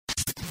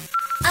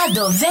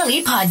Ado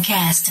Valley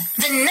Podcast,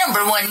 the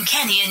 #1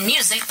 Kenyan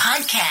music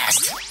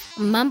podcast.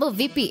 Mambo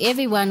vipi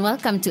everyone,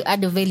 welcome to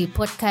Ado Valley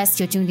Podcast.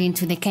 You're tuned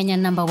into the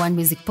Kenyan #1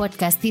 music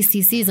podcast. This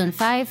is season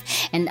 5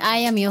 and I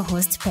am your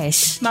host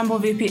Pesh. Mambo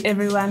vipi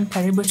everyone,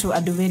 karibu to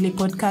Ado Valley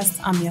Podcast.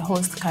 I'm your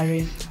host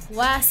Karin.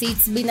 Wow, see,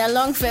 it's been a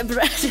long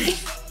February.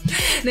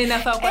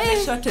 Ninafaa kwa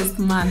the shortest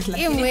month,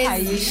 lakini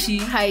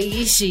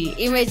haishi.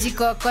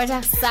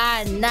 Imejikokota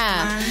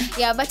sana.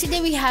 Yeah, but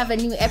today we have a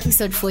new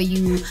episode for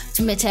you.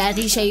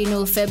 Tumetayarisha,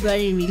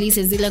 February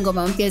releases, zile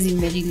ngoma mpya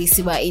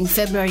zimereleasiwa in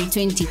February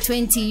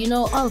 2020,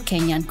 all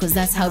Kenyan, because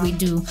that's how we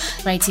do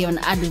right here on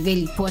Ado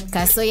Valley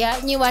Podcast. So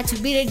yeah, you want to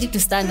be ready to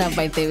stand up,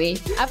 by the way.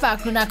 Hapa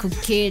hakuna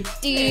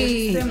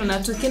kuketi. Sema na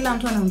tu kila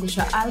mtu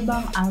anaangusha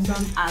album.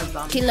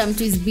 Kila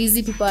mtu is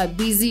busy, people are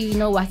busy,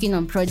 working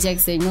on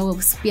projects,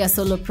 pia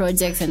solo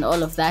projects and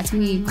all of that.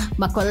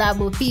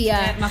 Makolabo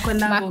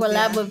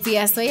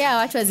pia. So yeah,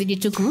 watu wazidi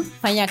tu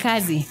kufanya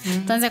kazi.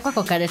 Tuanze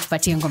kwako Kada,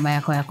 tupatie ngoma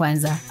yako ya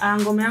kwanza.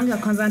 Ngoma yangu ya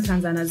kwanza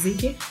nitaanza na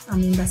Ziki.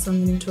 The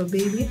song inaitwa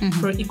Baby.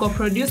 Iko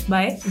produced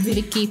by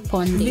Vicky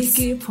Pondis.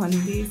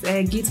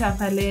 Guitar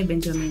pale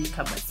Benjamin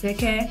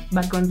Kabaseke,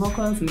 background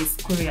vocals Miss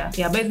Kuria.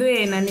 Yeah, by the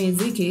way nani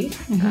Ziki,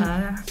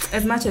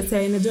 as much as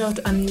I enjoy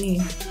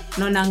anini,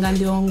 naona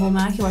ndio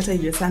ngoma yake watu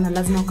hivyo sana,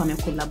 lazima ukame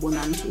collab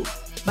na mtu.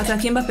 Bata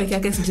kimba peke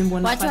yake sijimbo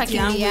na pati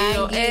yangu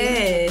hiyo.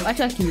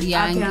 Watu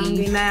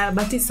wakimbiangi. Na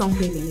bati song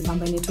pale ni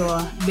bamba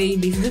inatoa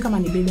Baby. Sijui kama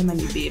ni baby ama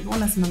ni babe.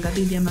 Unasema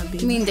baby ama baby?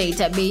 Mimi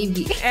ndaita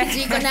baby.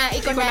 Iko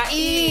na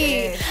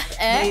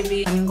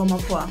baby. Ni ngoma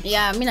poa.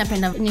 Yeah, mimi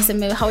napenda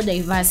niseme how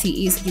diverse he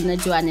is.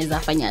 Unajua anaweza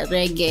fanya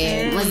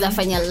reggae, anaweza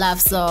fanya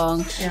love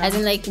song. Yeah. As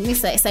in like me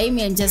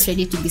I'm just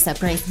ready to be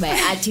surprised by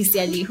artists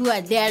who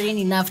are daring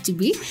enough to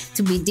be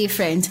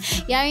different.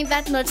 Yeah, in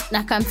that note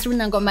na come through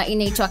na ngoma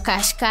inaitwa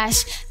Cash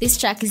Cash. This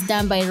track is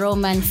done by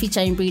Roman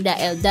featuring Brida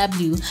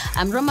LW.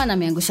 Roman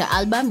ameangusha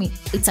album.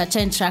 It's a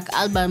 10-track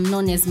album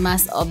known as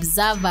Mass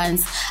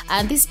Observance,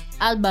 and this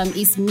album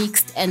is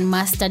mixed and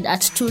mastered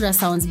at Tura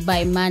Sounds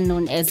by man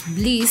known as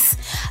Bliss.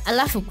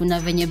 Alafu kuna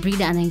venye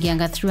Brida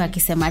anaingianga through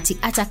akisema ati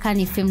hata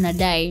kani film na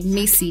die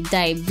Messi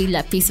die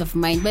bila peace of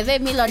mind. By the way,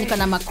 Milo niko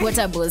na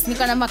quotables.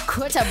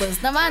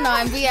 Na maana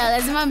nawaambia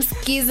lazima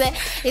msikize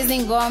hizi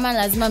ngoma,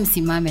 lazima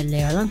msimame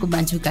leo. Langu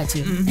banjuka tu.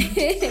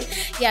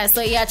 Yeah,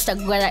 so yeah,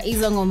 tutagwara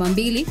hizo ngoma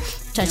mbili.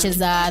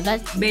 Tutacheza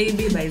that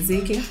Baby by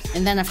Ziki,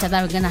 and then after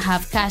that we're gonna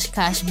have Cash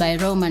Cash by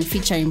Roman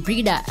featuring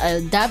Brida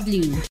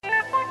LW.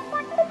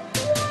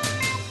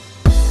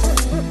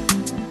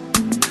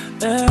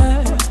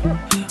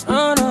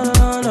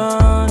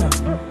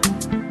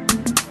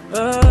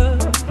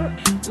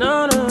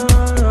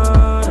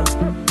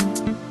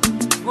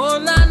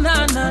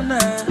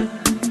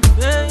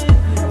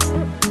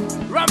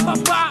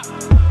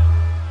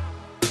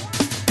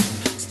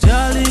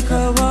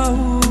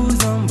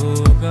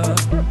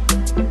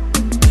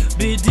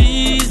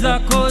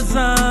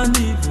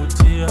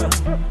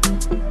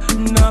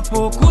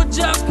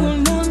 Napokuja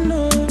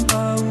kununu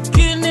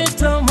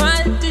ukinita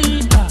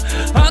mighty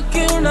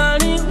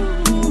hakiunani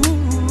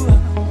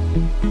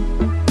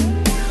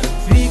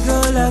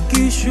figo la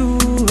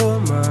kishuo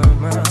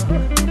mama,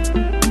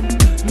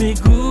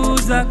 miguu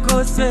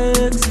zako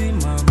sexy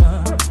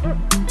mama,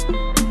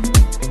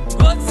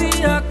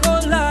 ngozi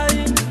yako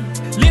laini,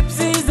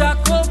 lipsi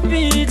zako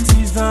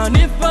piti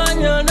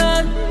zanifanya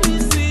na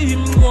nisi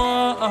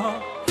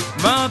mwa.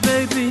 My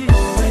baby,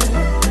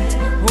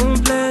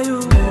 won't play you.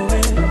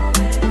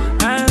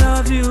 I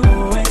love you.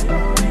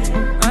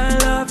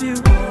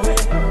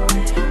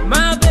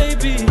 My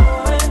baby, I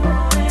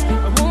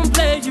won't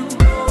play you.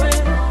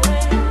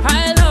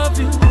 I love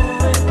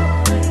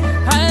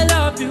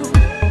you.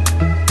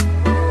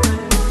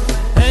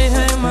 Hey,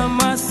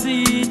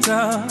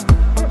 mamacita,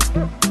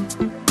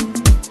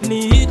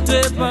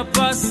 niite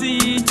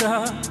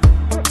papacita,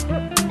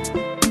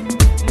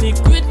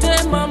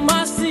 nikuite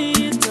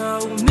mamacita,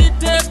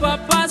 unite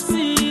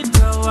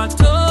papacita,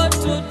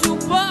 watoto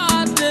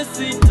tupate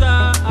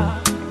sita.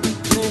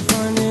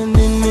 Nifanye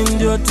nini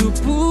ndio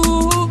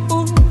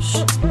tupush,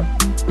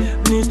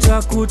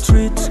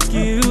 nitakutreat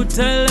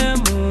kiutele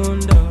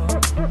mundo,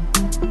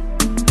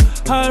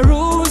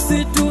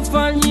 harusi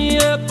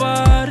tufanyie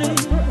pari,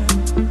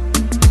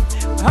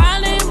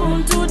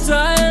 honeymoon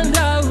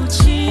tutaenda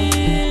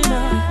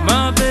Uchina.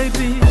 My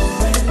baby,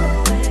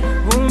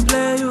 won't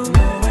play you.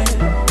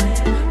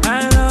 I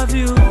love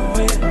you.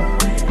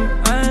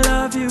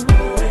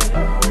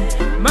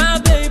 My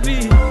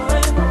baby, I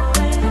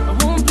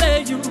won't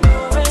play you.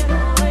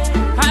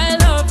 I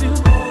love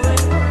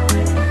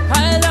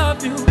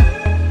you.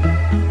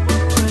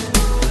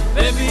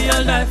 Baby,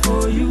 I'll die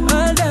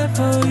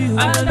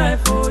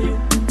for you.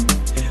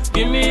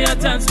 Give me a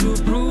chance to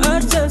prove.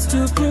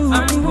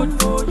 I'm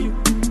good for you.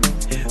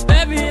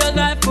 Baby, I'll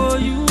die for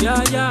you.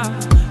 Yeah.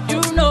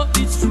 You know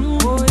it's true.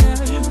 Oh, yeah.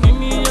 Give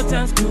me a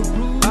chance to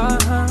prove.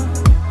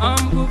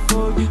 I'm good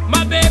for you.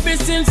 My baby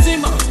still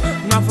sima.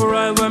 Na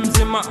furahi we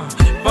mzima.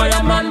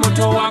 Boya man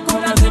moto wako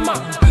lazima.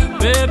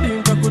 Baby,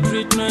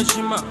 ntakutreat na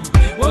heshima.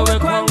 Wewe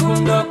kwangu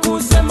ndo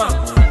kusema.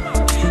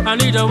 I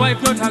need a wife,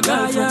 not a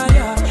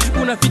girlfriend.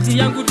 Una fiti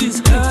yangu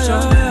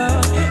description.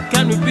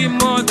 Can we be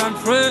more than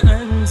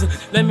friends?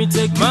 Let me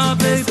take my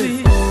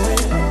baby.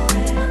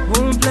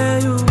 Won't play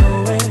you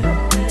away.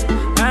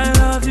 I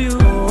love you.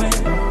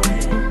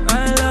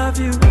 I love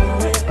you.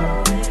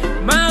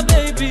 My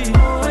baby.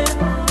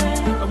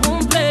 I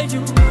won't play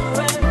you.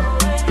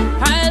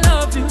 I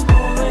love you.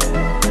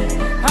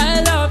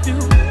 I love you.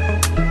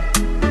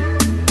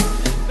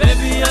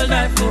 Baby, I'll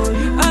die for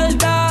you. I'll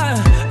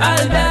die.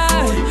 I'll die.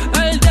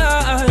 I'll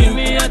die. Give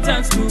me a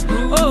chance to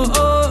prove.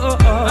 Oh.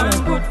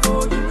 I'm good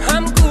for you.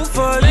 I'm good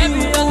for you.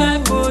 Baby, I'll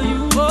die for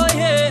you. Oh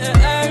yeah,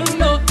 I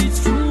know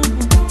it's true.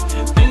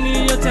 Give me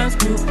a chance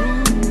to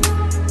prove.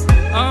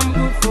 I'm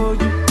good for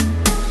you.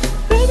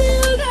 Baby,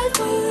 I'll die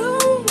for you.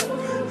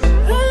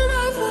 I'll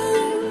die for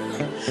you.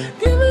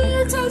 Give me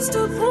a chance to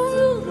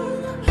prove.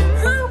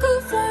 I'm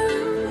good for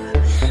you.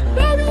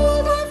 Baby,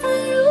 I'll die for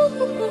you.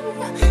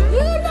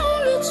 You know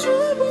it's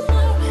true, but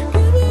now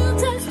give me a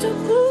chance to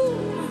prove.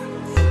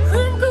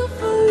 I'm good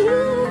for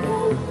you.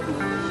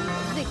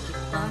 Vicky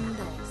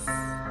Bandes.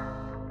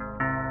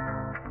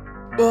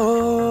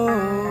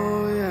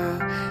 Oh yeah,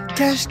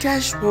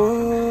 cash,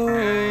 oh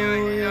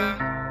yeah.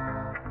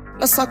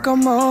 Nasaka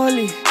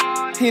mali,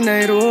 in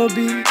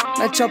Nairobi.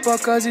 Na chapa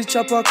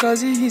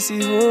kazi,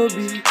 hisi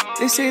hobby.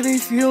 They say they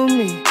feel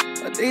me,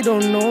 but they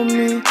don't know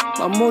me.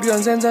 Mamori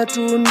anzenza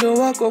tu ndo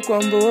wako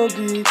kwa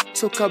mbogi.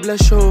 So kabla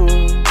show,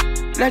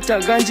 leta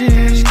ganji,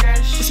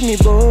 usini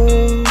bo.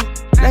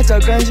 Leta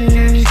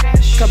ganji,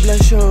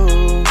 kabla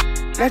show,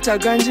 leta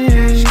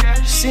ganji,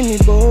 usini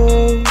bo.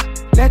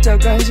 Leta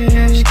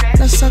ganji,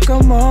 nasaka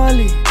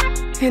mali,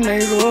 in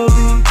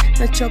Nairobi.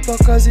 Na chapa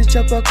kazi,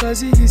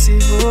 hisi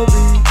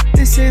hobby.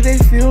 They say they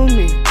feel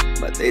me,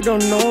 but they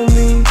don't know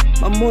me.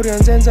 Mamori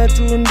anzenza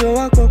tu ndo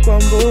wako kwa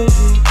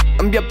mbogi.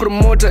 Ambia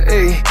promoter,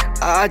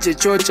 aache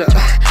chocha.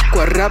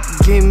 Kwa rap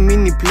game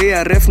mini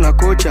player ref na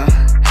kocha.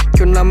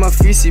 Kiona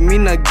mafisi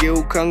mina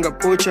geukanga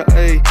pocha.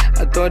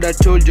 I thought I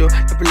told you,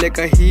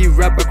 napeleka hii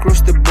rap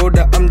across the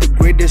border. I'm the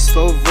greatest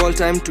of all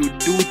time to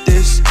do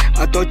this.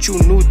 I thought you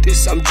knew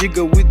this, I'm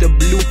jigger with the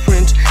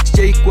blueprint.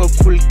 Stay kwa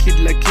cool kid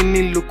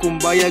lakini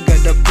lukumbaya.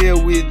 Got a pair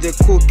with the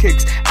cool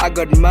kicks. I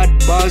got mad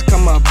bars,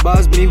 kama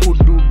bars, me who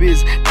do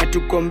biz.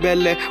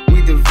 Natukombele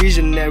with the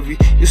visionary.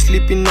 You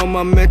sleeping on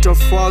my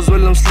metaphors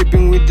while I'm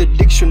sleeping with the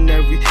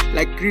dictionary.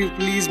 Like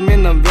please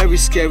man, I'm very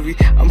scary.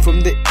 I'm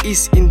from the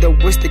east, in the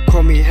west they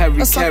call me Harry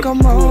Nasaka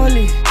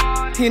mali,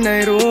 in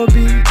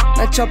Nairobi.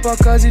 Na chapa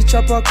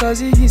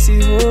kazi,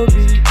 hisi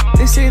hobby.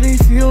 They say they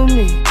feel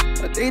me,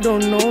 but they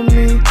don't know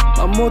me.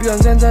 Mamori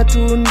anzenza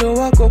tu ndo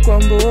wako kwa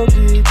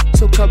mbogi.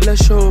 So kabla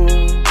show,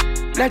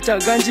 leta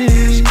ganji,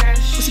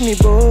 usini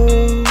bo.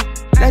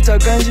 Leta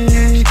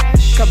ganji,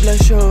 kabla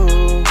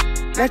show,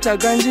 leta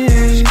ganji,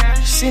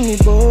 usini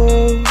bo.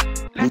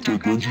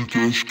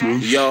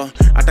 Yo,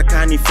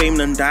 atakani fame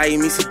na ndai,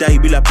 mi sidai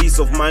bila peace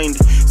of mind.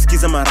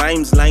 Skiza ma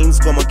rhymes, lines,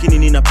 kwa makini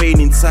nina pain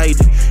inside.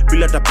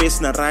 Bila ta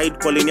pace na ride,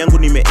 kwa lane yangu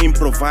nime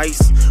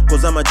improvise.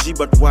 Cause I'm a G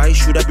but why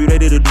should I be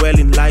ready to dwell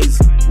in lies?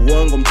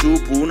 Uongo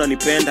mtupu,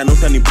 unanipenda na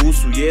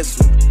utanibusu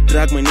Yesu.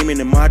 Drag my name in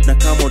the mud na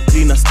kama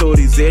otri na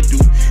stories zetu.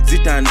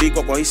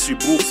 Zitaandikwa kwa history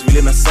books,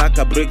 vile na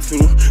saka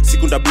breakthrough.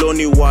 Sikunda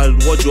bloni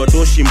world, watch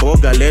wadoshi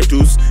mboga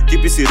lettuce.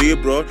 Kipi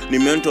cerebral, ni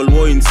mental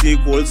war in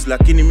sequels.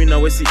 Lakini mina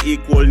wesi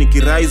equal,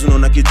 nikirise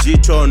unaona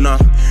kijicho na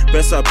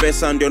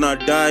pesa ndio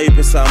nadai,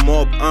 pesa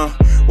mob,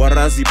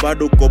 warazi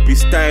bado copy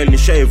style,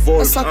 nisha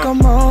evolve. Nasaka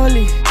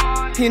mali,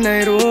 in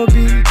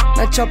Nairobi.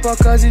 Na chapa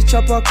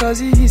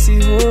kazi,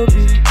 hisi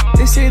hobby.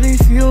 They say they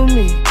feel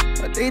me,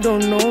 but they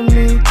don't know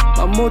me.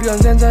 Mamori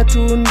anzenza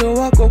tu ndo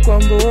wako kwa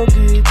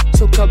mbogi.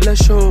 So kabla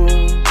show,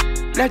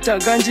 leta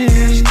ganji,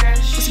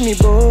 usini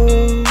bo.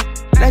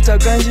 Leta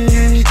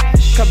ganji,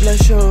 kabla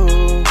show,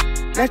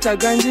 leta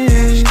ganji,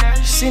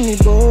 usini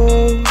bo.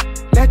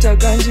 Leta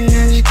ganji,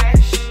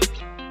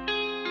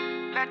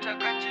 leta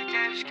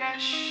ganji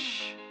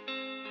cash.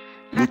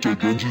 Leta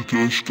ganji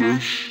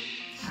cash.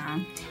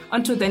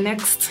 On to the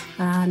next,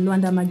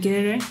 Luanda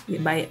Magere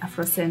by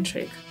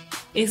Afrocentric.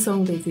 A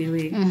song by the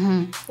way.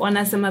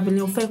 Wanasema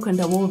vile ufai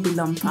kwenda wao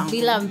bila mpango.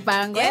 Bila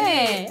mpango.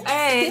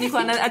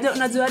 Niko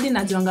najua hadi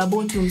najuanga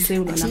about msee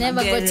Luanda Magere.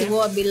 Never go to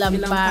war bila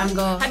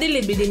mpango. Hadi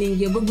libidi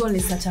niingie Google ni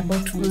search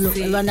about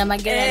msee. Luanda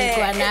Magere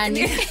alikuwa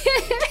nani?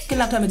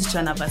 Kila mtu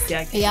amejichana nafasi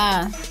yake.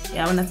 Yeah,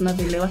 wanasema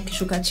vile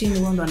wakishuka chini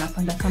wao ndo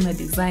wanapanda kama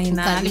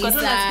designer. Nilikuwa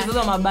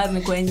tunasikiza mabazi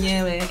ni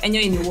kwenyewe.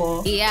 Enyewe ni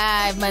war.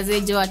 Yeah,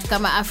 mazejo watu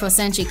kama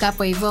Afrocentric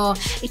hapo hivyo.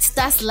 It's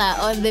Tasla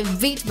on the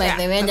beat by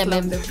the way,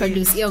 and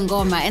produce hiyo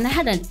ngoma. And I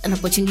had an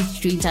opportunity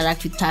to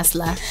interact with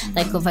Tasla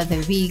like over the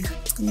week.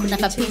 Kuna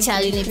kapicha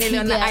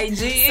alinipiga on IG.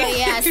 So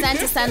yeah,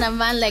 asante sana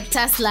man like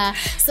Tasla.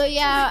 So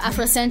yeah,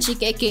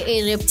 Afrocentric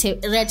aka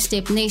Red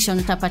Tape Nation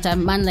utapata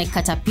man like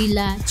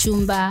Caterpillar,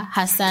 Chumba,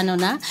 Hasano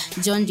na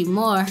John D.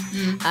 Moore.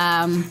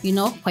 you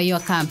know, kwa your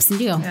camps,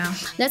 ndio? Yeah.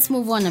 Let's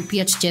move on and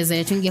pia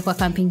tuingie kwa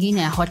camp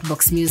ingine ya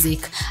Hotbox Music.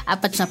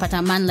 Hapa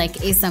tunapata man like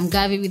Asam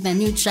Gavi with a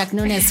new track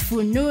known as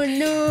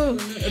Fununu.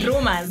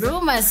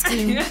 Rumors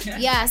team.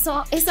 Yeah,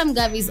 so Asam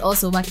Gavi is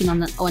also working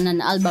on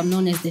an album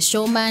known as The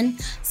Showman.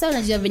 So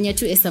unajua venye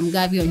tu Asam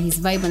Gavi on his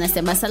vibe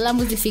anasema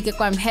salamu zifike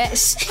kwa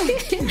Mhesh.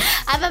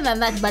 Other than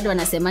that bado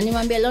anasema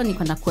nimwambia leo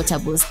niko na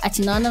quotables.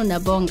 Ati naona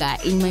unabonga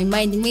in my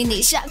mind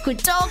mimi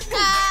shakutoka.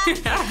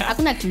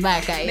 Hakuna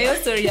kibaka hiyo. Leo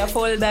story ya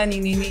folder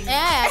nini?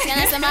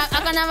 Anasema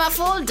akona ma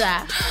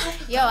folder.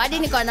 Yo, hadi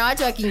niko na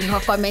watu wakiingia kwa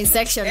comment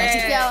section ati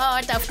pia wao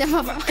watafuta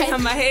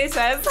ma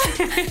haters.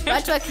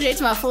 Watu wa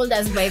create my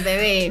folders by the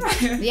way.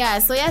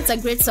 Yeah, so yeah, it's a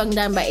great song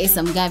done by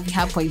Asam Gavi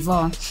hapo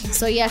hivyo.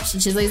 So yeah,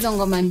 tucheza hizo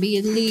ngoma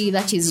mbili,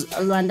 that is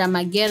Luanda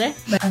Magere.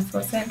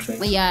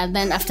 Yeah,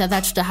 then after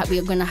that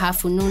we're going to have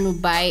Fununu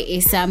by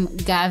Asam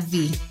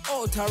Gavi.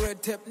 Oh,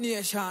 Red Tape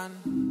Nation.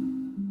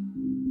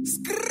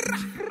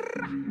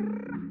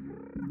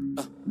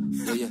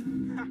 Yeah.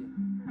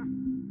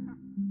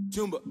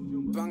 Jumba.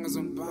 Bangers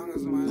on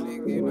bangers, my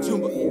nigga.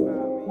 Jumba.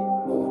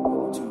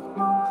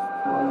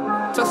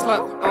 Just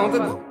like on the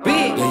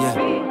beat. Yeah.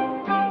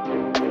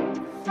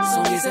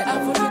 So is it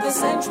out for the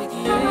centric,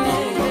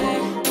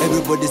 yeah.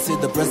 Everybody say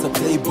the press a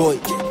playboy.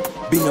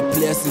 Been a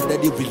player since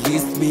daddy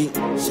released me.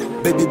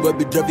 Baby boy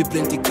be driving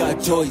plenty car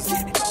choice.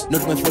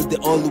 Not my fault they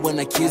all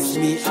wanna kiss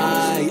me.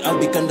 I'll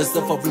be kinda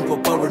suffering for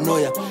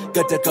paranoia.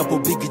 Got a couple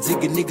biggie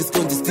jiggy niggas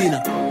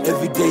clandestina.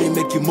 Every day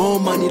making more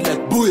money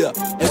like booyah.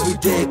 Every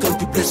day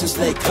contemplations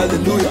like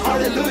hallelujah.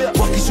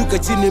 Wakishuka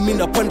chini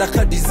mina panda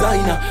ka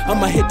designer.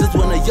 Ama haters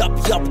wanna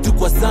yap tu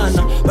kwa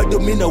sana. Bado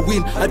mina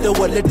win hata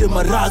walete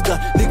maraga.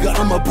 Nigga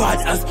I'm a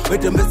badass.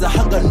 Wetemeza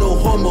hanga no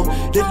homo.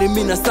 Deli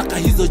mina saka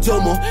hizo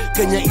jomo.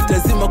 Kenya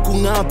itazima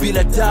kungaa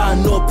bila taa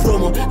no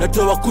promo.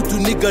 Natoa kutu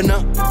nigga na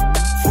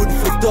food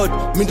for thought.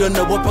 Mindo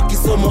na wapa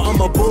kisomo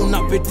ama bon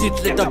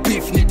appetit. Leta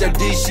beef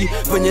nitadishi.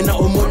 Venye na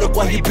omono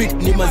kwa hibit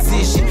ni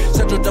mazishi.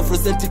 Shout out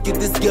Afrocentric in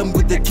this game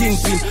with the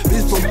kingpin.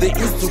 This from the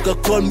east you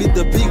can call me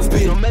the big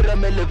spin. No matter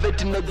I'm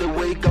elevating up the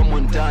way come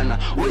Montana.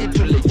 Way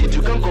too legit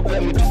you can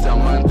compare me to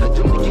Samantha.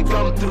 Jumiki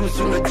come through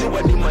soon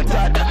najua ni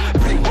matata.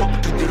 Bring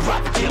up to the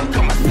rap deal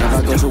kama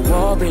Never go to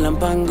war bila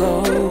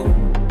mpango.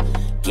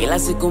 Kila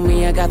siku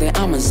me I got the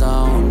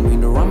Amazon. We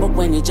no rumble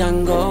when you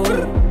jungle.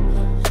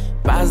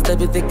 Past the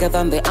be thicker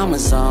than the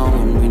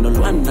Amazon. We no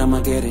Luanda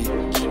Magere.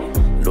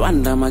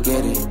 Luanda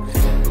Magere.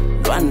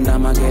 Luanda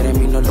Magere.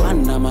 Me no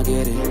Luanda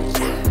Magere.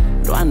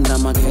 Luanda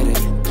Magere.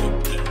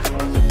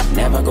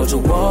 Never go to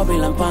war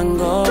bila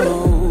mpango.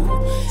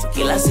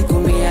 Kila siku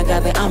me I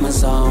got the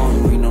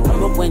Amazon. We no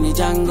rumble when you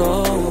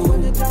jungle.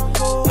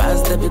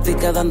 Past the be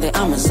thicker than the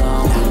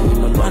Amazon. We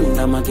no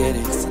Luanda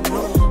Magere.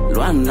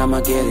 Luanda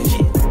Magere.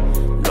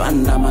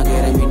 Luanda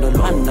Magere. Me no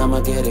Luanda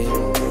Magere.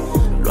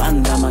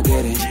 Luanda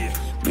Magere.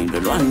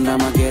 Luanda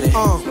Magere.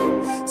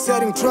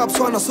 Setting traps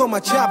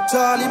wanasoma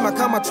chapter. Lima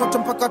kama trota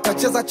mpaka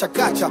tacheza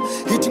chakacha.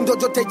 Hitting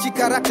dojo techi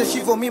karate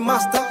shivo me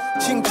master.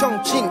 Ching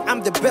chong ching,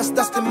 I'm the best,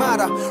 that's the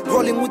matter.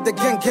 Rolling with the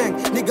gang,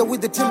 nigga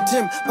with the tim.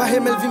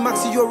 Pahem LV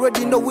Maxi, you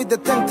already know with the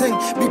thing.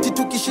 Biti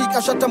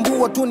tukishika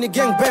shatambua tu ni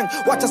gang bang.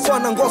 Wacha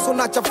swana ngoso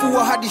na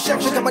chafua hadi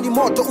shake. Kama ni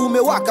moto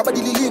umewaka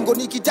badili lingo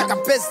nikitaka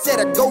best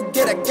setter. Go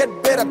get it,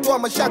 get better, toa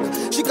mashaka.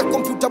 Shika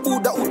computer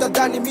buda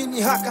utadhani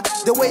mini haka.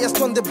 The way I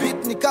stone the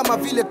beat ni kama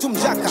vile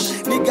tumjaka.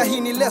 Nigga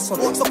hii ni lesson,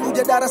 so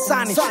kuja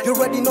darasani. You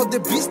already know the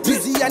beast,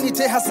 busy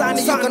anite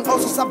hasani. You can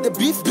also serve the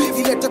beef,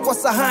 ilete kwa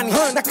sahani.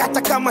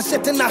 Nakata kama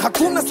shete na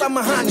hakuna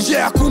samahani.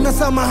 Yeah, hakuna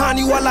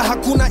samahani wala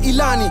hakuna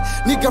ilani.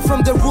 Nigga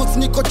from the roots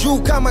niko juu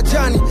kama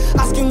jani.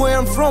 Asking where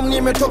I'm from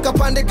nimetoka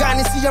pande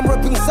gani. See I'm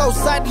rapping south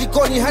side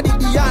Likoni hadi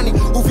Diani.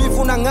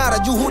 Uvivu na ngara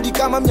juhudi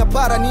kama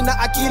mnyapara. Nina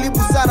akili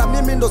busara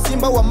mimi ndo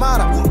simba wa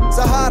mara.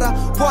 Sahara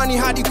pwani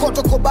hadi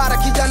koto kobara.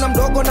 Kijana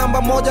mdogo namba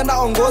 1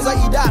 naongoza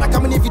idara.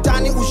 Kama ni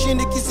vitani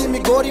ushindi Kisimi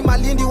Gori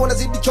Malindi.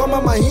 Wanazidi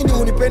choma mahindi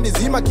unipendi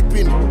zima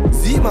kipindi.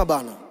 Zima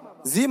bana.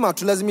 Zima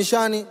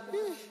tulazimishani.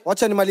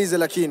 Wacha nimalize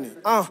lakini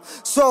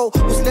so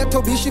usilete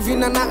ubishi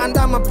vina na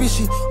andama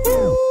pishi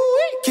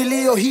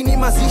kilio hii ni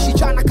mazishi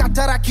chana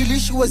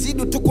katarakilishi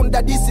wazidi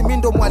tukundadisi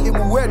mindo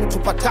mwalimu wenu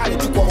tupatali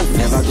tuko ofisi.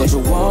 Never go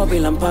to war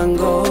bila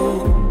mpango.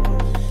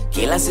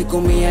 Kila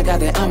siku me I got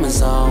the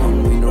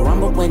Amazon. We no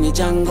rumble when you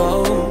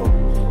jungle.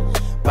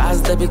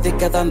 Past the be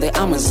thicker than the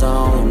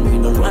Amazon. We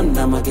no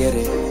Luanda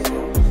Magere.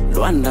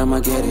 Luanda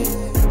Magere.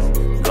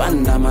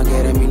 Luanda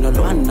Magere. Me no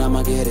Luanda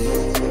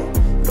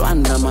Magere.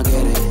 Luanda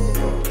Magere.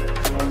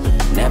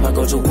 Never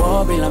go to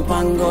war bila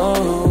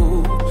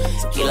mpango.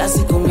 Kila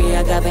siku me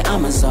I got the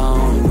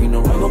Amazon. We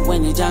no rumble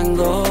when you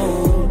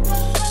jungle.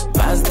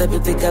 Past the be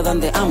thicker than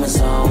the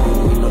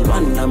Amazon. We no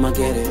Luanda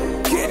Magere.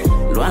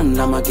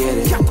 Luanda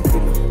Magere.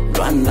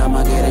 Luanda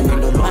Magere. Me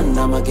no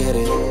Luanda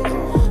Magere.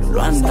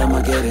 Luanda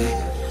Magere.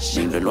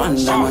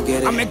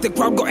 I make the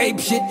crowd go ape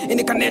shit. In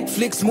the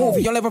Netflix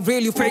movie, y'all ever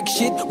real, you fake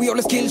shit. We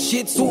always kill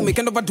shit, sue me,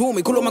 can't overdo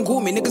me. Kulo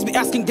mangumi, niggas be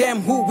asking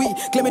them who we.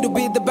 Claiming to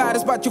be the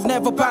baddest, but you've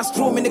never passed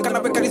through me. Nigga,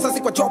 naweka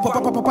risasi kwa chopa,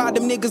 papa,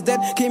 them niggas dead.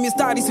 Came in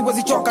study, see was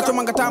he choka,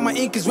 chomanga time, my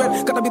ink is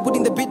red. Gotta be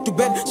putting the beat to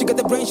bed. She got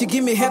the brain, she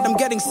give me head, I'm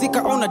getting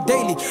sicker on a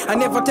daily. I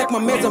never take my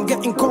meds, I'm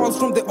getting calls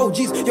from the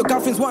OGs. Your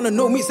girlfriends wanna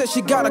know me, says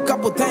she got a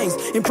couple things.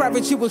 In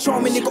private, she will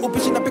show me, nigga,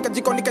 upishi na pika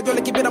jiko, nigga,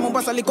 jole kibera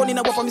Mombasa, likoni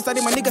na wafa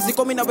misari, my niggas,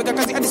 zikomi na weka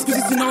kazi,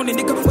 adiskuzi sinaone,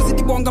 nigga,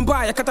 wazidi bonga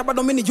mbaya, kata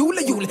bado mini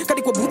yule,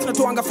 kadi kwa boots na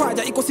tuanga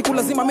faja, iko siku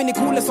lazima mini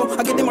kule, so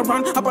I get them a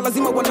run, hapa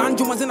lazima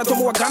walanju, manzina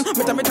tomu wa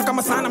gun, meta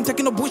kama sana, I'm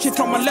taking no bullshit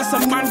from a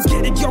lesser man,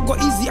 get it, yo, go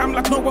easy, I'm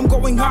like, no, I'm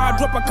going hard,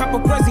 drop a couple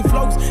crazy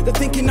flows, they're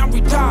thinking I'm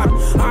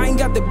retarded, I ain't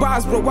got the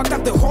bars, bro, I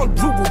got the whole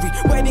brewery,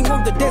 waiting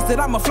on the days that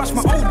I'ma flash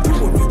my own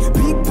brewery,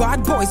 big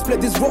bad boys, play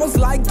these roles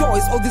like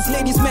toys, all these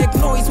ladies make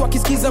noise,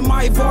 wakiskiza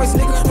my voice,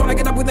 nigga, tryna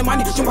get up with the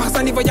money, chumba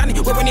hasani vayani,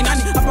 wewe ni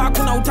nani, hapa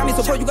hakuna utani,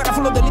 so bro, you gotta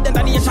follow the leader,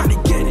 ndani ya shani,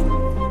 get it,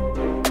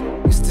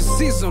 it's the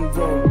season,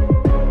 bro,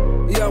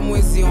 yeah,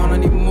 mwezi ona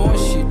ni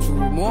moshi tu,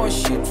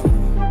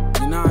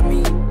 you know what I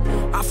mean,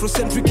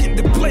 Afrocentric in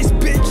the place,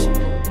 bitch,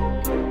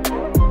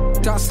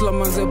 Tesla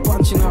manze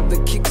punching up the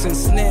kicks and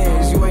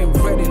snares, you ain't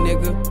ready,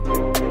 nigga,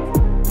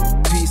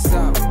 peace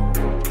out.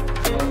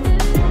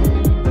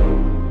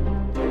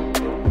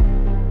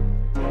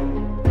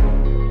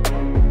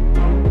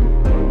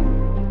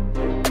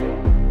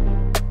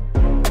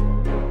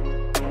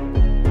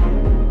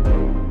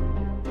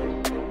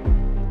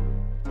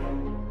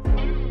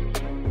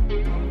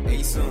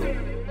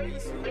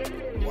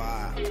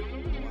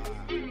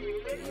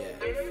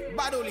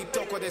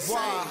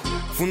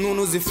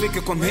 Fununu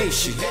zifike kwa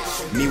mheshi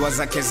miwa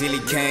zake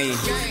zilikane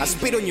I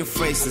spit on your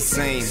face the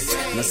same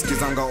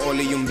nasikizanga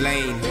all you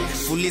blame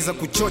fuliza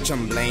kuchocha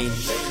mblane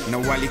na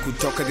wali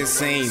kutoka the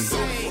same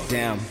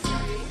damn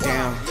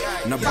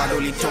na bado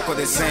litoko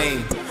the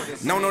same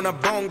now na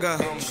bonga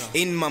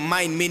in my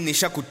mind mimi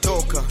nisha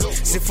kutoka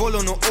si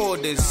follow no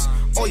orders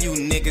all you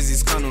niggas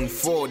is canon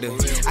folder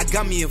I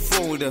got me a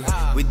folder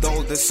with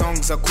all the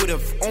songs I could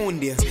have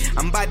owned ya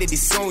I'm bad at the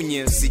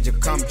Sonia sija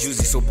come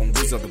juicy so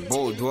punguza the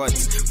bold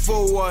words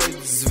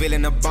forwards vile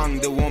na bang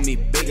they want me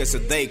bigger so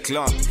they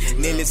clump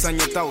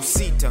nilisanya tao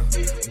sita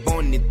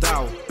boni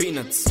tao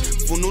peanuts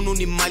fununu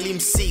ni mali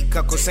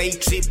msika kosa hii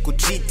trip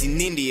kutreat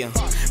in India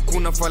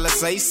kuna fala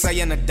saisa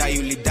yana dai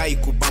ulidai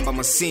kubamba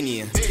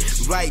masinia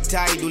right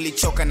tide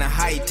ulichoka na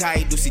high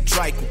tide usi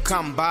try to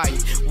come by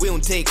we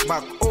don't take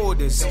back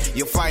orders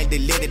you find the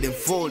letter and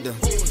folder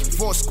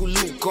force ku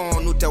look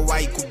on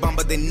utawai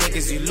kubamba the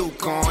niggas you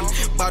look on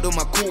bado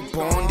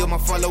macoupon ndio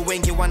mafala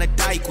wengi wanna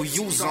die ku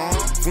use on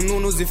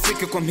fununu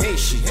zifike kwa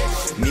mheshi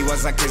miwa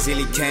zake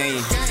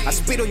zilikane I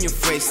spit on your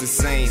face the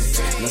same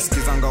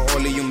nasikizanga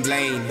all you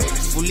blame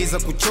fuliza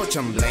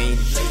kuchocha mblane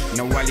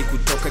na wali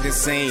kutoka the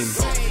same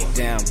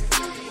damn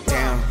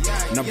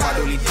na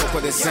bado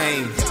litoko the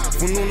same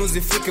fununu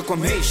zifike kwa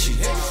mheshi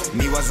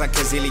miwa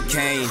zake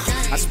zilikane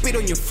I spit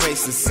on your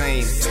face the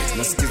same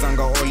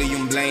nasikizanga all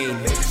you blame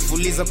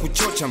fuliza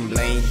kuchocha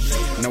mblane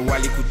na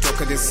wali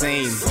kutoka the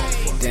same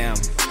damn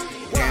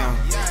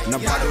na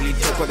bado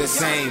litoko the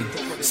same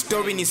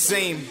story ni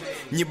same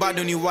Nyi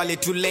bado ni wale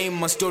too lame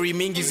my story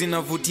mingi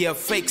zinavutia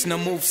fakes na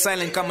move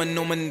silent kama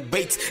Norman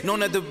Bates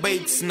none of the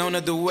baits none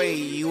of the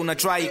way una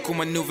try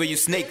kumaneuver you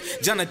snake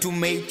jana too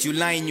mate you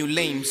lying you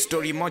lame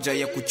story moja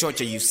ya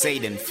kuchocha you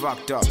said and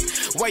fucked up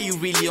why you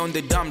really on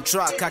the dumb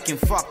track acting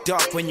fucked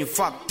up when you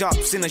fucked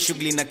up sina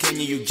shughuli na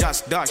Kenya you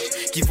just dash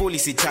kivuli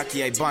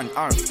sitaki I burn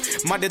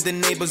earth mother the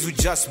neighbors who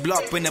just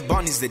block when the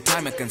burn is the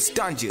time I can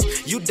stand you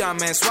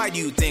dumbass why do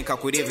you think I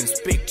could even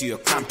speak to your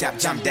clam tap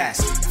jam dash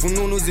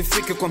fununu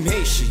zifike kwa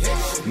mheshi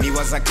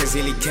miwa zake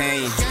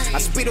zilikane I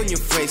spit on your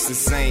face the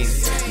same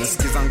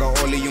nasikizanga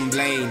all you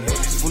blame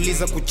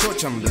fuliza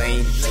kuchocha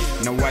mblane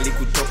na wali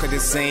kutoka the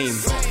same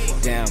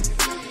damn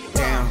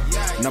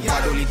na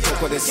bado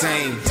litoko the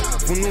same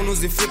fununu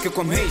zifike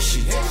kwa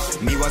mheshi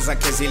miwa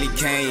zake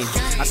zilikane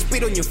I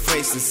spit on your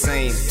face the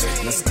same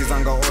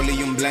nasikizanga all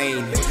you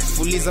blame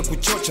fuliza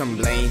kuchocha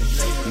mblane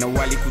na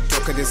wali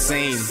kutoka the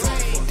same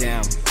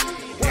damn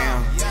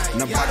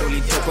na bado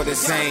litoko the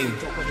same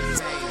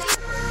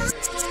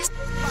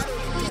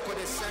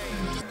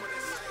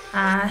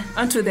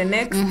On to the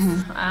next.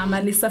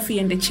 Malisafi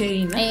and the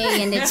Chain.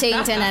 Hey, and the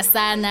Chain tena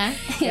sana.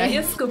 Yeah,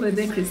 yes, go with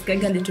the Chris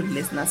Gaga little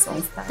bless na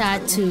songs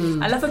tatu.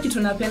 Alafu kitu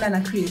napenda na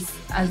Chris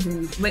as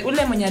in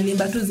ule mwenye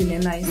alimba tu zile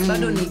nice.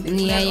 Bado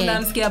ni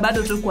unamsikia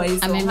bado tu kwa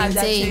hizo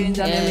haja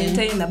change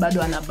maintain na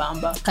bado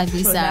anabamba.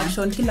 Kabisa.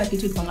 Production kila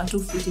kitu ipanga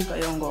tu fiti kwa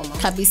hiyo ngoma.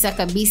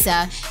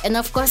 Kabisa. And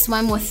of course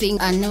one more thing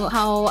I know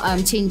how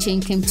Chain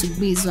came to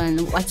be when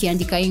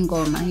wakiandika hii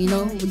ngoma. You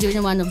know,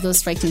 during one of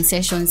those writing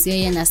sessions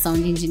yeye na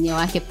sound engineer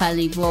wake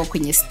pale hivyo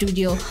kwenye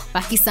studio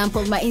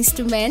wakisample my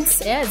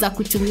instruments za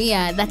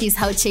kutumia. That is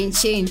how Chain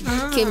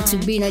came to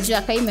be.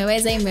 Najua kwa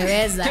imeweza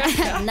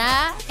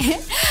na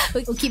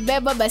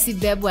ukibeba basi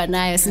bebwa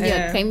nayo, si ndio?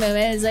 Kwa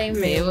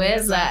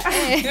imeweza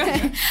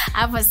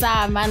hapo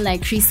sawa man,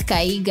 like Chris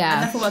Kaiga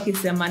alafu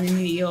wakisema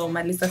nini hiyo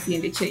Malisa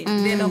siende chain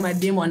ndio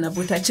mademo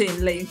anavuta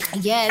chain like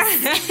yes.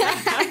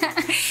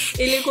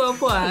 Ilikuwa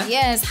poa.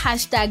 Yes,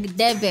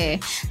 #Debe.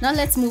 Now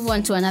let's move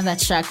on to another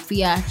track.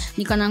 Pia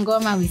niko na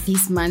ngoma with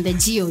this man, the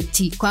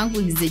GOT. Kwangu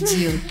is the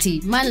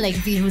GOT. Man like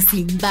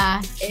Virusi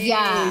Mbaya.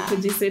 Yeah.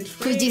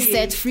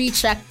 Kujiset free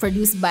track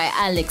produced by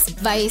Alex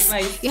Vice.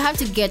 You have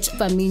to get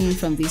a meaning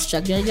from this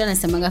track. Unajua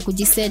nasemanga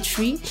kujiset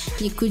free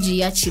ni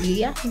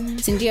kujiachilia.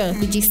 Si ndio?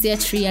 Kujiset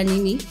free ya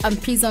nini? I'm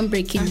prison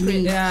breaking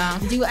me.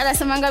 Ndio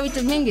anasemanga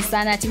vitu mingi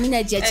sana. Ati mimi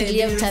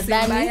najiachilia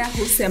utadhani.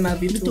 Husema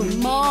vitu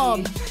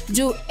mob.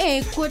 Juu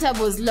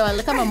quotables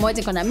lol kama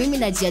mmoja kona mimi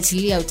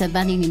najiachilia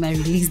utadhani ni my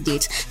release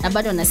date, na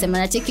bado anasema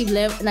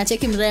na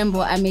cheki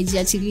mrembo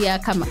amejiachilia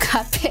kama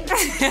carpet.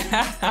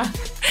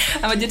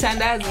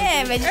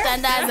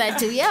 Amejitandaza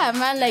tu. Yeah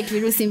man, like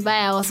Virusi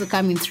Mbaya also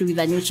coming through with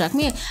a new track.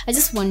 Me, I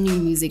just want new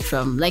music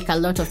from, like a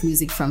lot of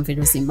music from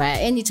Virusi Mbaya.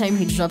 Anytime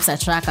he drops a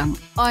track I'm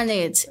on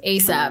it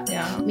ASAP.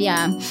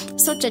 Yeah.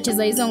 So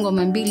chacheza hizo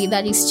ngoma mbili,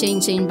 that is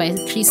Chain by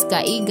Chris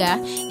Kaiga,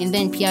 and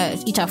then pia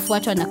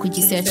itafuatwa na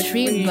Kujiset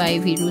Free by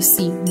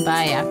Virusi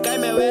Mbaya.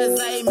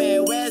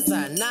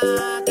 Imeweza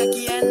na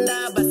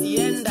kakienda basi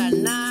enda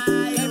na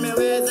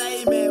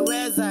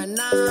imeweza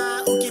na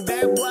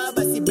ukibebwa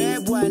basi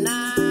bebwa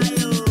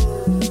nayo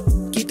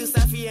kitu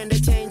safi ende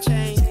chain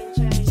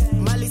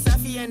mali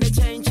safi ende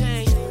chain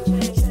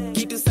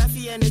kitu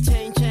safi ende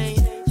chain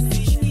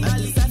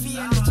mali safi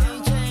ende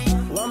chain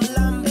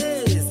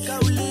wamlambes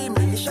kauli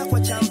mnisha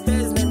kwa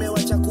champes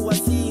nimewacha kuwa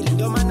siri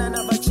ndio maana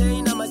na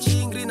vachain na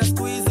machingri na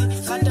squeeze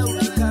hata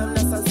ukikam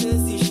na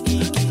sansesi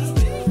shikiki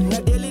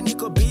na daily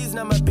niko busy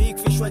na mabig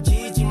fish wa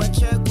jiji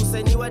macheku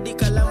sainiwa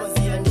dikalamu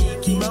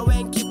ziandiki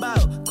mawenki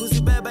bao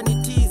kuzibeba ni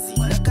tizi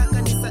na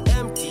kaka ni sa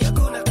empty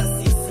hakuna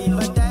kasisi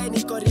baadaye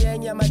niko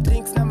rienya ma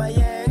drinks na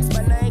mayengs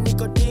banaye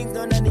niko ding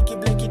dona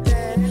nikibleki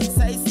 10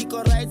 sai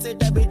siko right side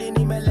itabidi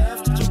nime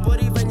left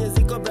chupori venye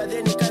ziko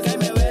brother ni kazi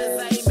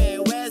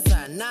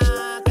imeweza na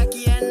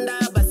kakienda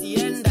basi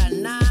enda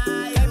na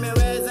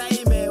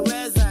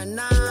imeweza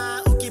na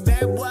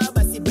ukibebwa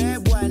basi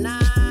bebwa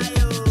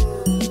nayo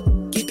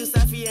kitu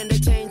safi ende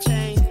chain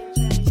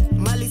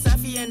mali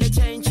safi ende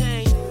chain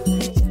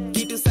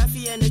kitu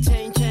safi ende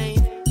chain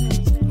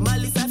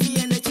mali safi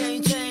ende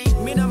chain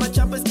mina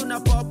machampes tuna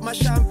pop ma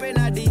champagne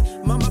hadi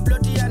mama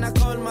ploti ana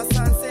call ma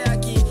sanse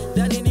aki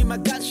dani ni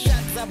magat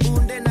shot za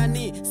bunde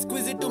nani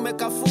squeeze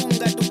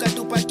tumekafunga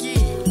tukatupaki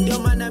ndio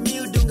maana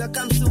miudunga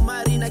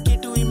kamsumari na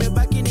kitu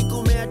imebaki ni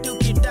kumea tu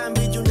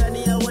kitambi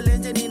jundani ya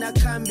walenje nina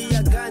kambi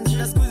ya ganji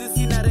na squeeze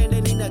sina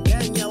rende nina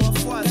ganya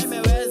wafuasi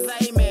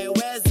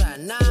imeweza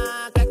na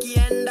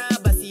kakienda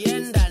basi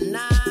enda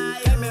na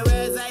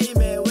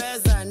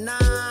imeweza na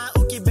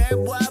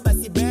ukibebwa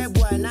basi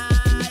bebwa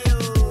nayo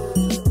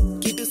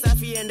kitu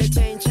safi ende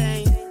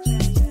chain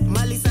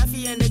mali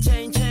safi ende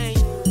chain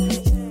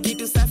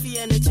kitu safi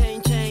ende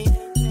chain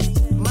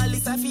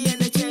mali safi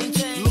ende chain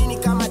mimi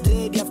kama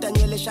dread after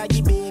nyele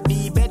shaggy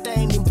baby better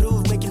and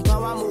improve making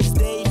power moves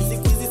daily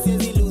sikuizi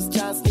siwezi lose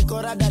chance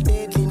niko rada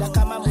deadly na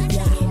kama movie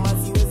ya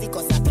romance siwezi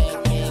kosa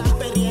pepe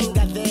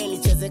niperienga then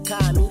icheze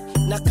kami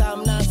na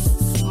kamna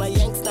my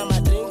yanks na my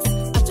drinks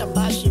acha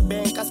bashi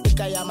bank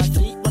speaker ya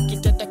matri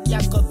wakiteta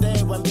kiako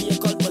there wambie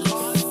call police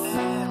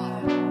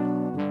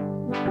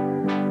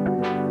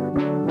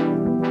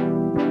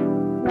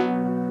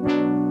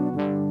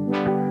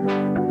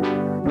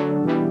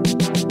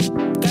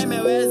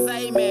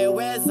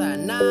imeweza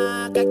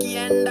na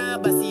kakienda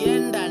basi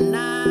enda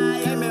na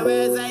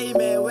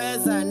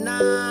imeweza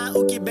na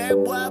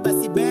ukibebwa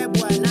basi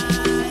bebwa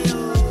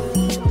nayo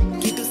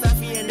kitu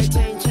safi ende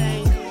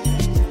chain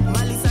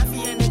mali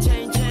safi ende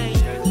chain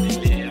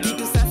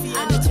kitu safi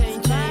ende chain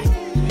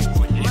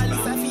mali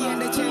safi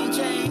ende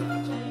chain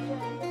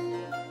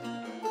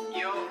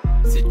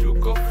si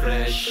tuko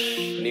fresh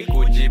ni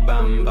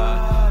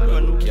kujibamba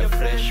tuanukia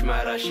fresh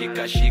mara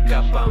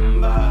shika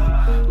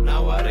pamba na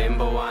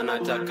warembo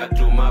wanataka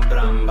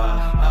tumabramba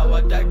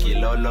hawataki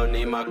lolo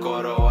ni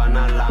makoro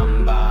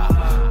wanalamba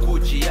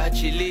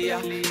kujiachilia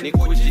ni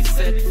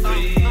kujiset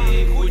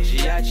free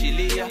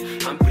kujiachilia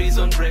I'm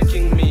prison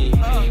breaking me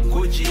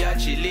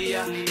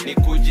kujiachilia ni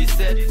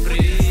kujiset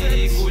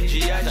free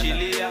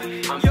kujiachilia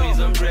I'm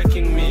prison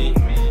breaking me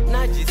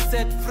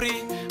najiset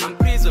free I'm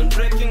prison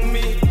breaking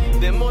me.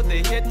 The more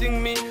they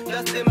hating me,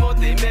 that's the more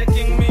they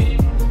making me.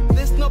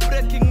 There's no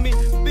breaking me.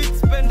 Big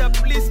spender,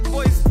 please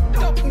boys,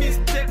 stop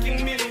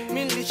mistaking me.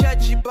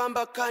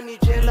 Minlishajibamba kani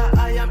jela,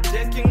 I am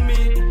taking me.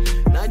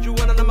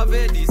 Najuwana na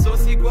mavedi, so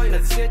si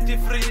guayna set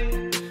free.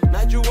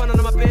 Najuwana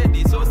na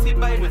mapedi, so si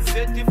buy with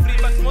set free.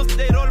 But most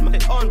they roll my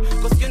own,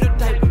 cause you know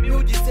time,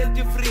 you just set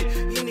free.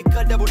 Hini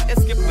ka double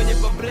escape when you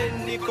go brain,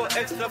 niko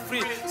extra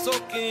free. So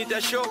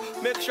kinita show,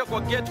 make sure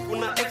kwa get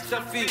kuna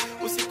extra fee.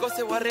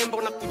 Usikose warembo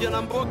unakuja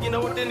na mbogi na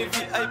wote ni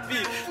VIP.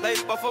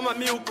 Live performer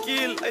mi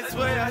ukill, I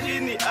swear hii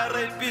ni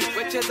RIP.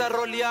 Wecheza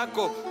roli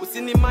yako,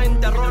 usini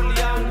mind roli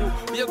yangu.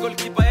 Hiyo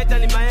goalkeeper yeta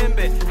ni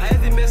maembe,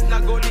 haezi mess na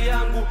goli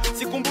yangu.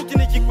 Sikumbuki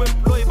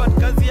nikikuemploy but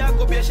kazi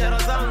yako biashara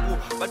zangu.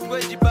 But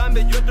we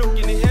jibambe joto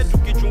ukinihead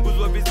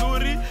ukichunguzwa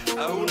vizuri,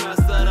 hauna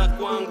hasara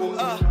kwangu.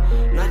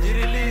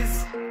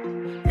 Najirelease,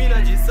 mi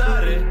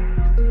najisare,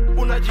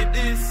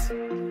 unajidis,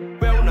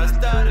 we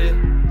unastare.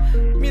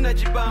 Mi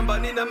najibamba,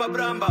 nina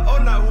mabramba,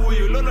 ona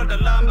huyu, lono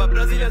dalamba.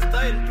 Brazilian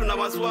style, tuna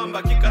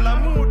waswamba,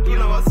 kikalamu,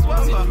 tuna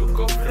waswamba.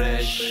 Situko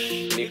fresh,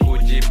 ni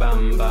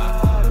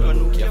kujibamba.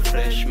 Wanukia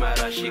fresh,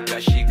 mara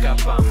shika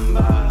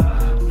pamba.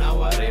 Na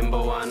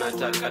warembo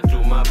wanataka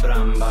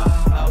tumabramba.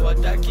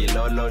 Hawataki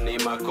lolo ni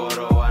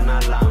makoro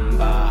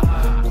wanalamba.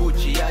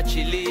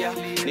 Kujiachilia,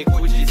 ni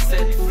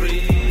kujiset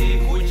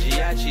free.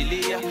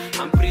 Kujiachilia,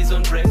 I'm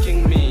prison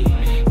breaking me.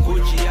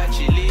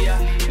 Kujiachilia,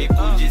 ni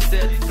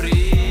kujiset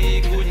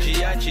free.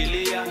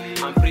 Kujiachilia,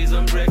 I'm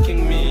prison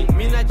breaking me.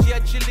 Mina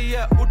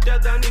jiachilia,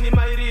 utadhani ni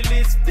my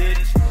release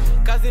date.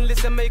 Kazi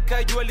nilisema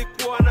ikajua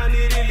likuwa na ni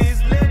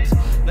release late.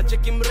 Na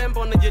cheki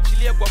mrembo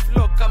najiachilia kwa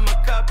flow kama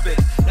carpet.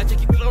 Na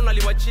cheki clown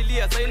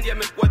aliwachilia, saindi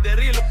amekuwa the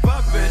real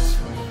puppet.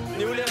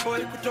 Ni ule boy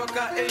kutoka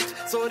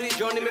 8, sorry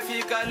John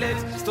imefika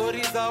late.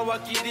 Stories za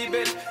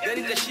wakidebate,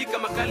 yani tashika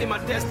makali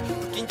matest.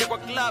 Tukinja kwa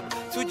club,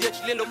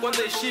 sujiachilia ndo kwanza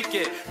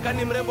ishike.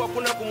 Kani mrembo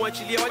hakuna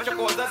kumwachilia, wacha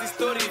kwa wazazi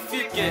story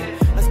ifike.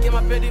 Nasikia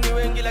mapedi ni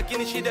wengi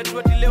lakini shida tu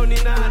ati leo ni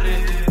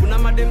nare. Kuna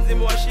madem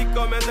zimewashika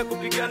wameanza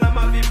kupigana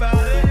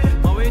mavibare.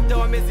 Maweta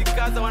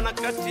wamezikaza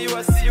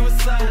wanakatiwa si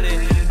usare.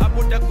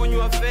 Hapo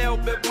takunywa fea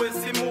ubebwe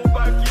simu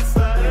ubaki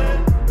sare.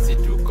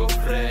 Situko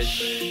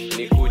fresh,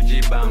 ni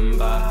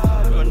kujibamba.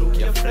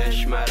 Wanukia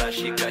fresh mara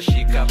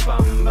shika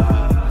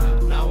pamba.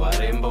 Na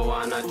warembo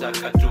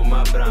wanataka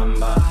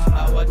tumabramba.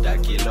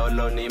 Hawataki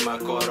lolo ni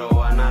makoro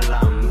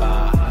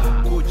wanalamba.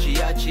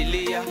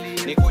 Kujiachilia,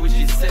 ni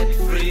kujiset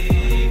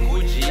free.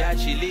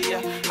 Kujiachilia,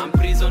 I'm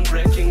prison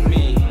breaking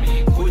me.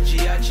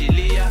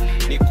 Kujiachilia,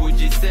 ni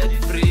kujiset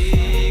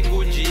free.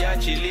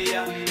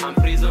 Kujiachilia, I'm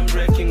prison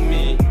breaking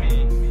me.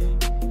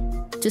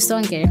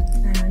 Tusonge.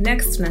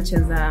 Next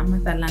tunacheza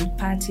Mathalan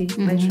Party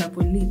by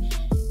Trapoli.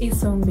 Hii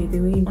song by the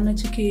way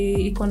unachiki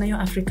iko na hiyo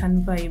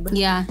African vibe.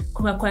 Yeah.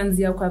 Kwa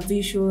kwanzia kwa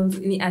visuals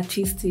ni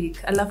artistic.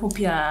 Alafu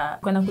pia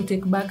kuna ku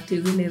take back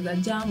to zile za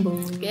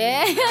Jambo.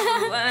 Yeah.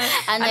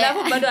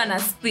 Alafu bado ana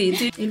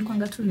spit.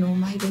 Ilikuwa tu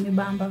noma ile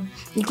mbamba.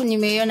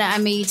 Nimeiona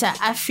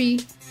ameita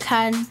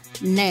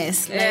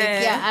Africanness.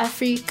 Like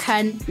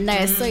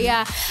Africanness. So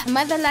yeah,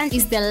 Motherland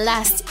is the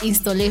last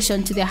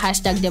installation to the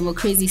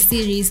 #Democracy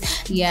series.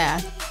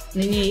 Yeah.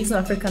 Nini hizo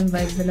African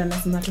vibes zile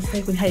lazima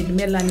tufike with hide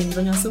melanin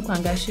zenye usiku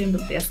angashindo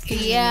pia.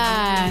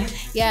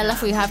 Yeah,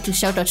 alafu you have to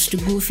shout out to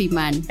Goofy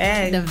Man.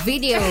 The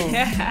video.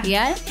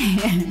 Yeah.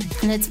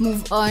 Let's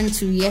move on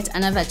to yet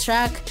another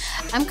track.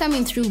 I'm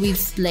coming through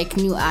with like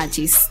new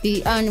artists.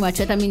 The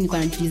wachata mimi niko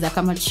najiuliza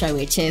kama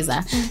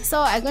tushawecheza.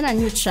 So I got a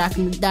new track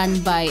done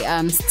by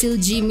Still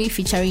Jimmy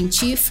featuring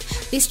Chief.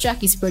 This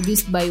track is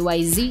produced by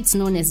YZ. It's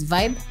known as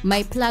Vibe.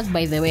 My plug,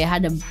 by the way, I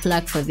had a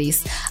plug for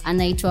this.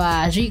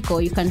 Anaitwa Rico.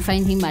 You can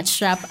find him at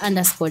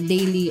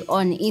 @shrap_daily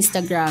on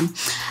Instagram.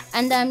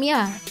 And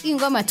hii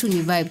ngoma tu ni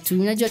vibe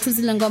tu. Unajua tu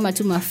zile ngoma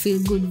tu ma feel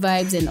good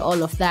vibes and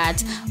all of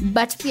that.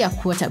 But pia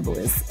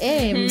quotables.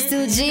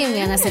 Still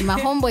Jimmy anasema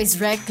Homeboys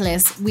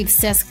reckless with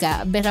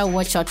Seska. Better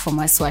watch out for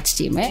my SWAT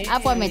team.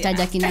 Hapo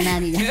ametaja kina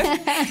nani?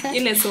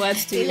 Ile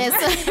SWAT team.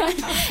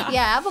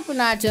 Yeah, hapo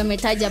kuna watu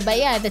wametaja, but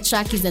yeah, the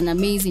track is an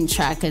amazing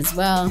track as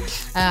well.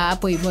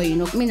 Hapo hivyo, you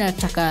know, mimi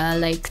nataka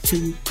like to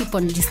keep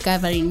on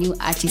discovering new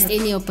artists,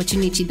 any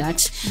opportunity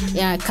that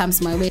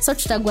comes my way. So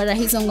tutagwara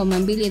hizo ngoma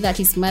mbili, that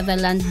is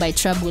Motherland by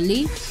Trouble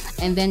Lee,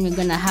 and then we're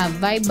gonna have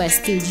Vibe by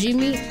Still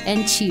Jimmy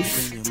and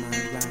Chief.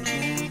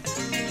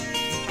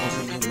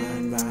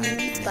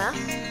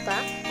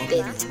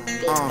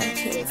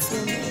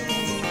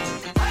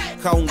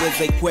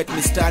 Kaongeza ikwet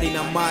mistari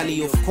na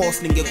mali, of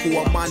course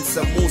ningekuwa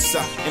Mansa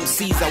Musa.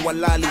 MCs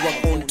walali wa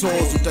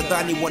kontos,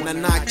 utadhani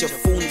wananacha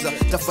funza.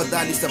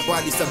 Tafadhali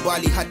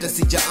sabali hata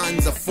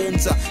sijaanza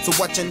funza. So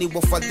wacha ni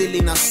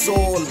wafadhili na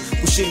soul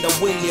kushinda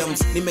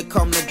Williams.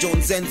 Nimekam na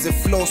John Zenze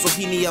flow, so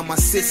hini ya my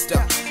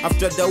sister.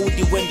 After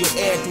Daudi went your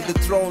heir to the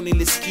throne,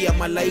 ilisikia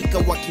malaika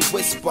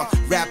waki-whisper.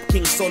 Rap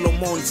King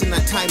Solomon, sina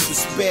time to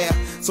spare.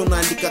 So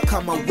naandika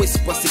kama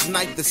whispers,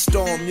 ignite the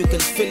storm. You can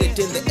feel it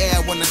in the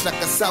air,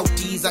 wanataka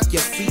sauti za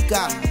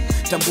Kiafrika.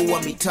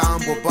 Tambua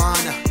mitambo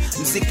bana,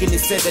 mziki ni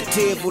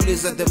sedative,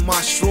 uliza the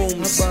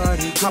mushrooms.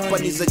 Hapa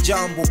ni za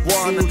jambo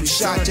bwana,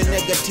 tushache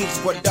negatives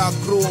kwa dark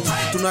room.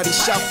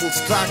 Tunarishuffle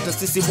strata,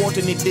 sisi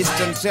wote ni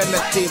distant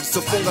relatives.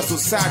 So funga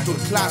societal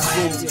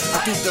classrooms,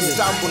 hatuta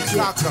stumble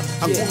kaka.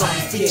 Hakuna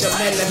kuficha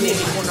melanin,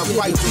 mwana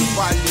white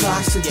valley.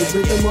 Clash to the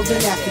rhythm of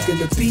an African,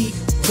 the beat.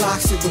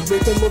 Clash to the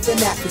rhythm of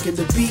an African,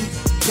 the beat.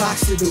 Clash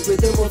to the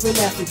rhythm of an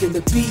African,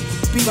 the beat.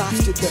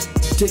 Clash to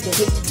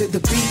the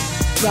beat.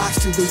 rocks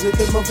to the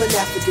rhythm of an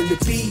African. The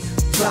beat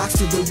rocks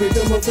to the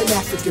rhythm of an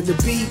African. The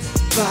beat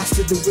rocks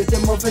to the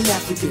rhythm of an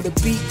African. The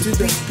beat to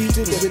the beat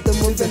to the rhythm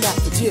of an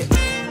African. Yeah.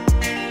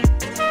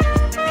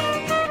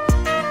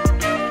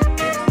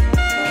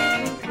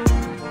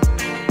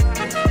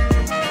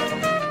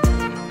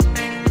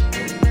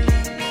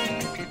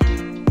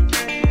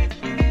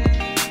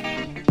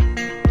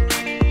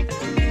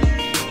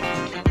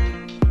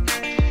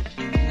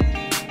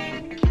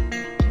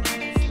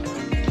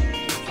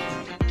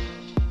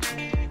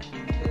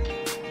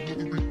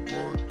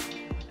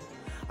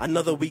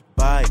 Another week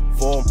by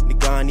form,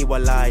 Nigani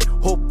walai.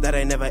 Hope that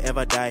I never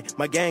ever die.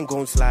 My gang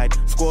gon' slide,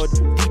 squad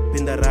deep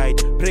in the ride.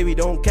 Pray we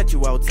don't catch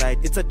you outside.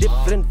 It's a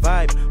different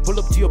vibe. Pull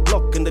up to your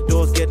block and the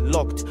doors get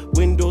locked.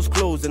 Windows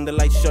closed and the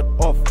lights shut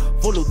off.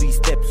 Follow these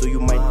steps or you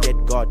might get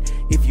God.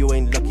 If you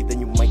ain't lucky,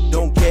 then you might.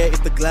 Don't care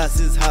if the glass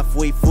is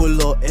halfway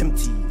full or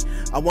empty.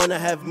 I wanna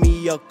have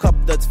me a cup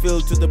that's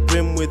filled to the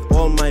brim with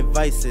all my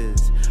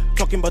vices.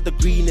 Talking about the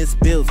greenest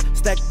bills,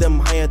 stack them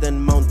higher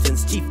than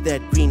mountains. Chief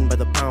that green by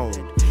the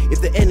pound. If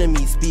the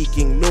enemy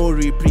speaking, no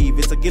reprieve.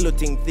 It's a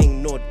guillotine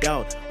thing, no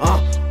doubt.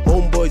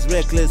 Homeboys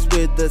reckless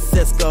with the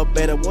Seska.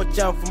 Better watch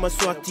out for my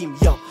SWAT team,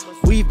 yeah.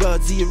 We've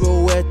got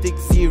zero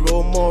ethics,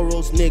 zero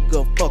morals,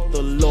 nigga, fuck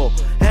the law.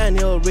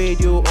 Handheld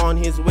radio on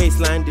his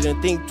waistline.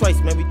 Didn't think twice,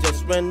 man, we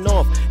just ran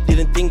off.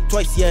 Didn't think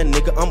twice, yeah,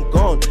 nigga, I'm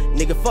gone.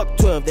 Nigga, fuck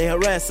 12, they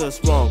harass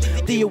us wrong.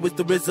 Theo is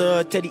the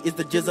RZA, Teddy is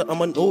the jizzer.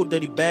 I'm an old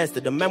dirty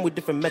bastard, a man with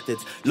different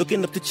methods.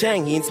 Looking up to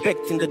Chang, he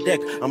inspecting the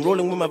deck. I'm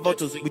rolling with my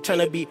vultures, we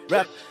tryna be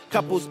rap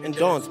couples and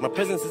dons. My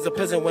presence is a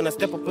present when I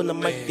step up on the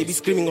mic. They be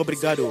screaming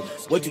obrigado.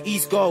 Word to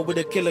East God with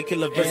a killer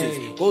verses.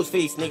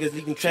 Ghostface niggas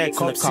leaving tracks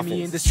in the coffins. See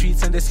me in the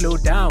streets and they slow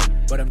down,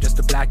 but I'm just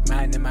a black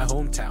man in my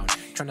hometown.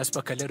 Tryna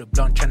spark a little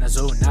blunt, tryna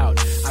zone out.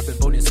 I've been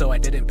boning so I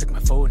didn't pick my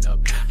phone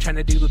up.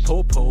 Tryna deal with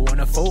Popo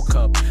on a full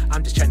cup.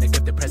 I'm just tryna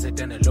get the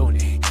president alone,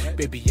 eh?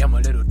 Baby, I'm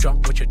a little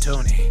drunk with your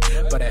tone, eh?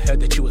 But I heard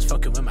that you was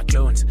fucking with my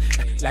clones.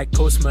 Like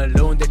Post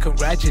Malone, they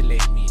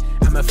congratulate me.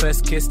 And my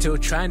first kiss still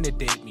trying to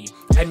date me.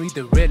 And we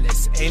the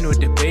realest, ain't no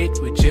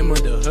debate. With Jim on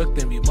the hook,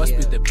 then we must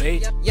be the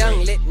bait.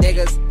 Young lit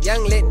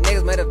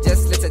niggas might have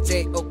just lit a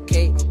J,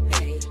 okay.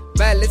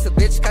 Bad little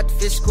bitch,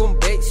 catfish,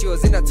 kumbay. She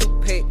was in a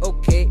toupee,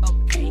 okay.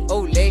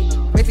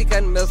 Olay,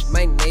 Mexican MILF,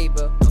 my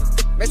neighbor.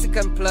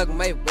 Mexican plug,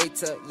 my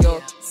waiter.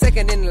 Yo,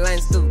 second in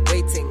line, still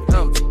waiting.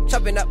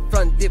 Chopping up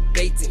front,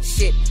 debating.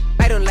 Shit,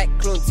 I don't like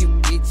clones, you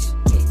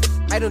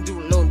bitch. I don't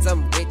do loans,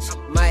 I'm rich.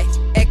 My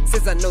ex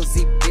is a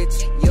nosy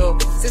bitch. Yo,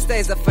 sister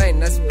is a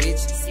finest bitch.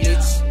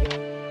 Snitch.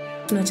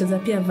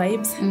 Tunacheza pia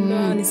vibes.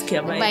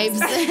 Nisikia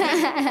vibes.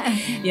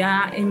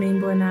 Yeah,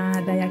 imeimbwa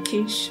na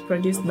Dayakish,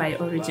 produced by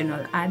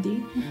Original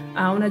Adi.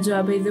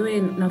 Unajua by the way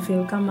na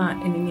feel kama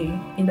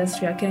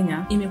industry ya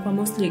Kenya imekuwa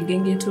mostly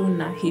genge tu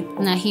na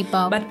hip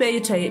hop. But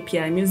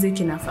pia music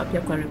inafaa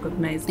pia kwa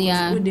recognize.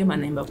 Yeah. Ude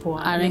manaimba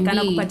poa.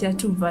 Kana kupatia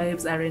tu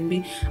vibes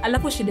R&B.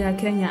 Alafu shida ya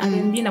Kenya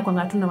R&B na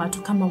kwanga tuna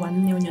watu kama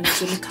wanne wenye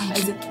wanajulikana.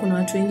 Kuna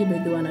watu wengi by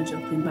the way wanajua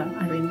kuimba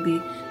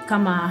R&B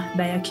kama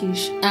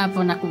Dayakish.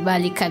 Hapo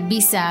nakubali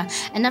kabisa.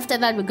 And after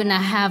that we're gonna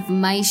have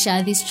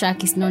Maisha. This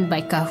track is known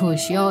by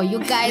Kahush. Yo, you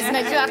guys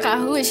najua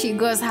Kahush, he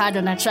goes hard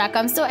on a track.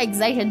 I'm so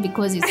excited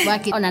because he's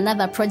working on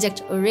another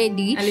project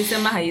already.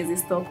 Alisema haizi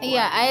stop.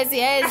 Yeah,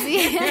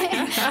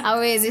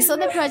 haizi. So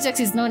the project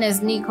is known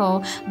as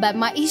Nico, but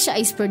Maisha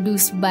is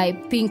produced by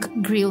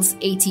Pink Grills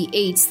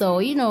 88. So,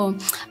 you know,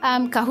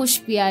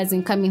 Kahush pia is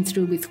coming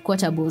through with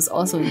Quotables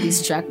also in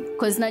this track.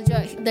 Because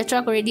najua the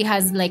track already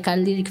has like a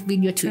lyric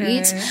video to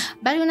it.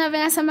 But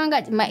unavena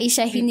samanga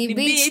Maisha hini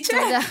beach.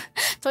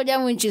 Told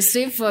won't you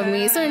swim for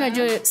me. So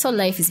unajua, so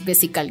life is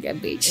basically a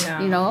beach,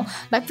 you know.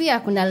 But pia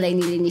kuna line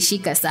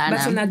ilinishika sana.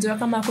 But unajua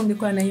kama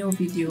kungekuwa na hiyo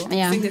video,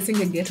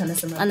 singe get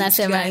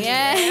anasema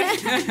yeah.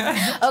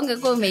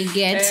 Ungekuwa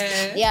umeget.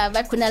 Yeah,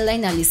 but kuna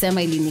line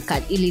alisema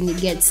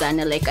iliniget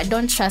sana, like I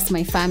don't trust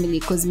my family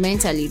because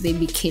mentally they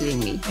be killing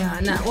me.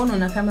 Yeah, na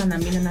unaona kama na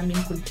mimi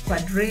kwa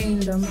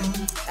drained ama.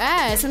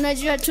 So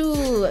unajua tu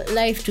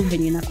life tu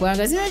venye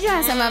nakuanga. Unajua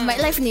nasema my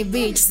life ni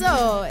beach. So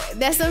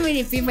there's so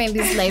many people in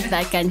this life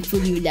that can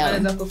pull you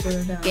down.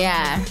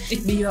 Yeah,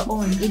 it be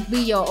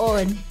your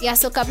own. Yeah,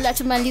 so kabla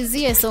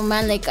tumalizie, so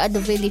man like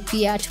Adoveli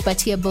pia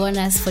tupatie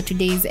bonus for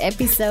today's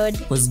episode.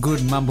 Was good,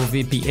 mambo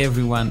vipi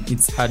everyone,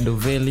 it's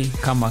Adoveli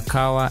kama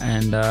kawa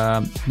and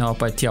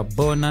nawapatia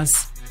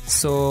bonus.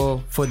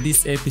 So for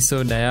this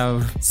episode I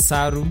have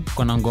Saru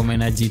kona ngoma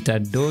inajiita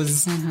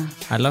Doze.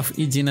 Alafu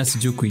hii jina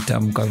sijui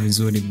kuitamka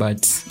vizuri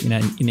but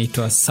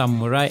inaitwa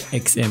Samurai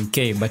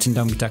XMK but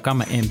ndamwita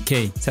kama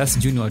MK. Sasa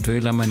sijui ni watu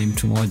wale ama ni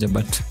mtu mmoja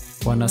but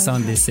wana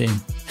sound the same.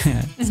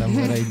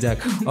 Samurai Jack.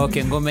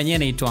 Okay, ngoma yenyewe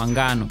inaitwa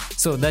Ngano.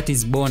 So that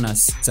is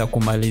bonus za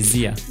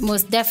kumalizia.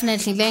 Most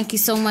definitely. Thank you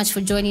so much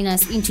for joining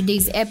us in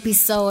today's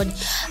episode.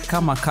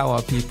 Kama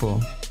kawa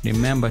people,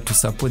 remember to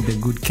support the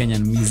good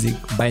Kenyan music,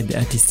 buy the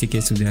artist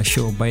tickets to their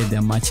show, buy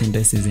their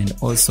merchandises and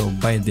also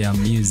buy their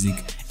music.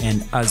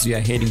 And as we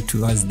are heading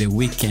towards the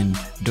weekend,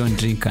 don't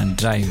drink and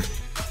drive.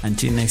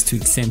 Until next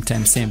week, same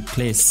time, same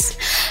place.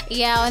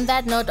 Yeah, on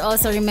that note,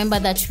 also remember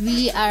that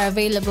we are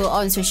available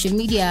on social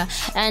media,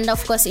 and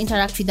of course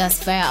interact with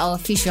us via our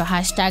official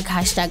hashtag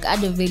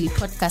 @Adoveli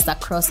podcast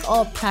across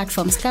all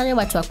platforms. Kare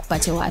watu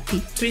wakupate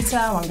wapi? Twitter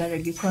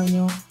Wangare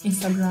Gikonyo,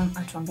 Instagram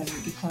 @Wangare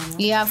Gikonyo.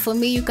 Yeah, for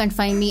me you can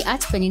find me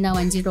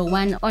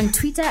 @Penina101 on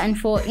Twitter, and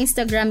for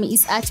Instagram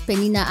is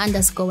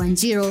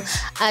 @Penina_10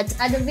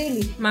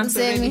 @Adoveli. Mom's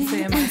already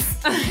famous.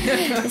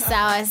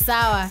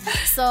 Sawa.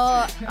 So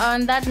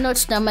on that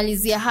note,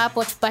 tunamalizia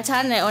hapo,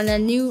 tupatane on a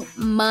new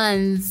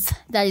month,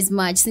 that is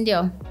March,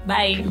 sindio?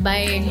 Bye.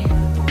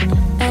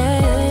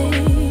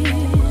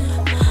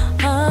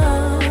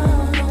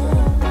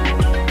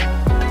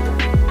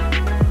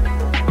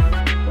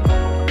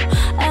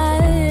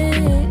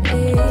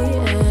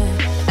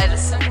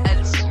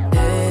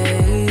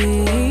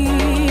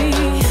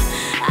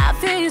 I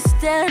feel you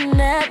staring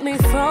at me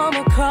from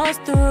across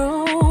the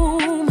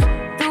room.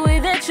 The way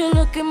that you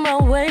look at my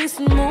waist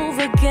and move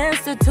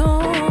against the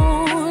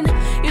tune.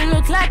 You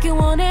look like you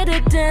wanted to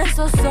dance,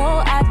 or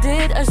so I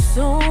did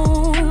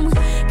assume.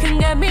 Can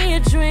get me a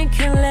drink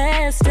and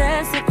let's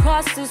dance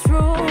across this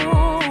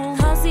room.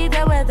 Can't see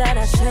the way that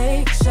I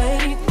shake.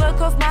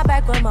 Work off my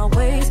back on my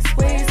waist.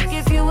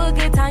 Give you a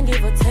good time,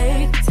 give or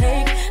take.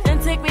 Then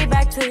take me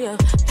back to your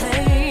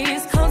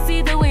place. Can't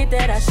see the way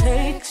that I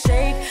shake.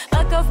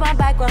 Work off my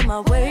back on my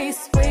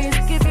waist.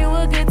 Give you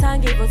a good time,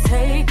 give or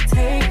take.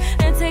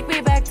 Then take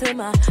me back to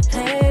my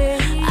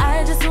place.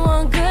 I just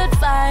want good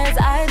vibes,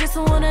 I just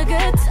want a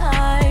good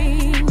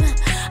time.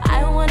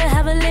 I wanna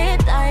have a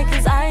late night,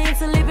 cause I ain't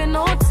sleeping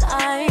no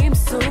time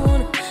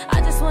soon.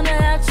 I just wanna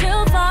have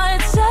chill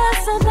vibes,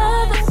 just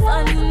another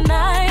fun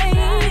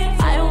night.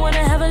 I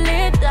wanna have a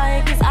late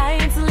night, cause I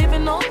ain't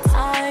sleeping no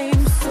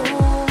time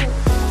soon.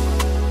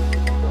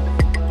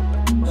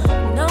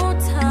 No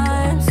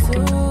time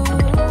soon.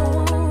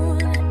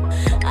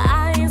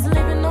 I ain't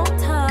sleeping no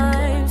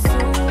time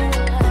soon.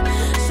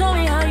 Show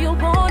me how you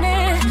want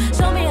it.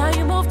 Show me how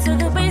you move to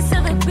the bass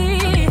of the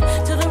beat,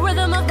 to the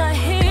rhythm of my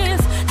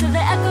hips, to the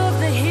echo of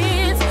the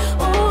hits.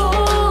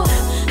 Ooh,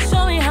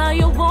 show me how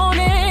you want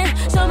it.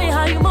 Show me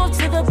how you move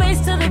to the bass,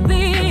 to the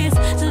beats,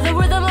 to the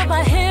rhythm of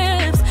my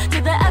hips,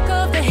 to the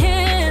echo of the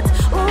hits.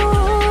 Ooh,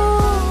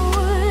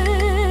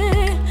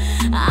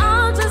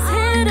 I'm just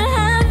here to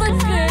have a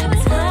good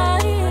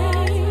time.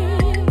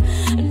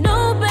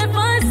 No bad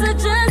vibes, so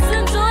just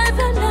enjoy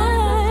the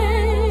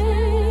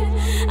night.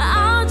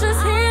 I'm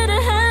just here to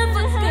have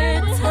a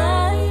good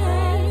time.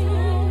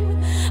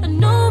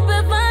 No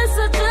bad vibes,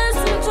 so just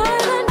enjoy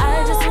the night.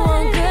 I just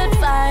want good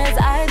vibes,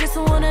 I just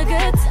want a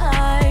good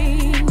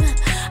time.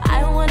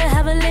 I wanna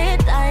have a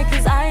late night,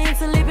 cause I ain't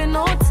sleeping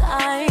no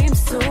time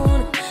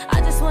soon.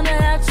 I just wanna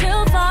have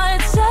chill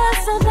vibes,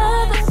 just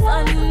another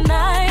fun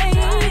night.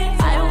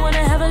 I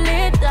wanna have a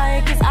late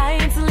night, cause I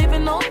ain't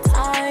sleeping no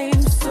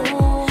time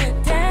soon.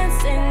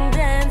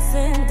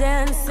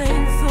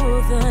 Dancing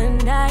through the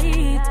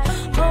night.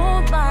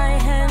 Hold my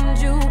hand,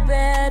 you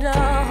better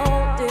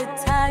hold it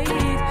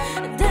tight.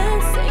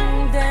 Dancing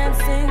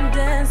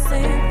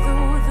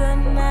through the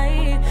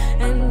night.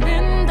 And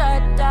in the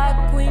dark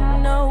we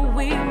know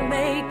we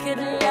make it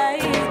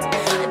light.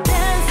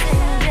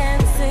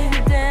 Dancing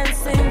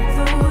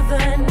through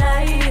the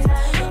night.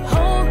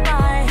 Hold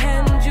my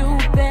hand, you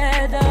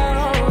better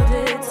hold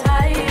it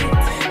tight.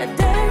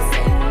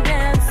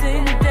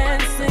 Dancing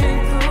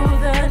through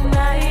the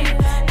night.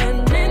 And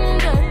in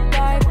the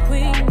dark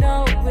we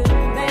know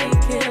we'll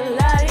make it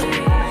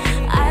light.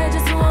 I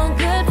just want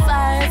good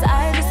vibes,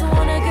 I just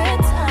want a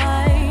good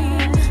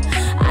time.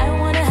 I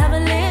wanna have a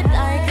late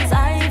night, cause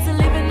I ain't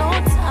sleeping no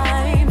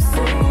time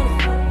soon.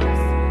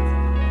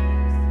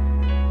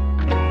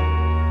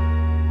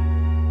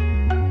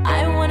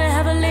 I wanna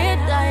have a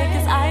late night,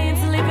 cause I ain't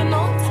sleeping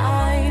no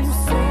time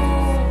soon.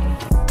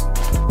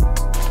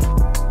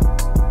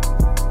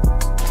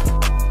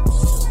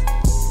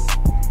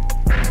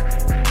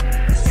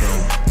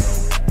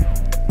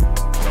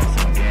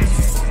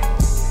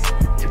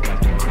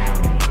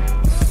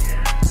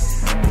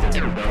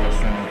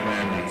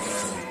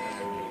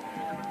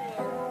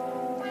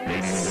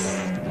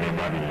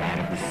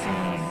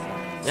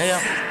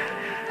 Yeah.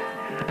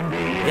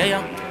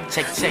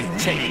 Check.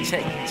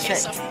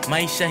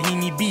 Maisha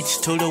Hini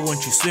Beach, told her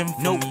won't you swim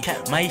for me.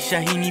 Cap.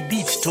 Maisha Hini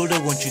Beach, told her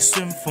won't you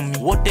swim for me.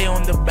 What they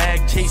on the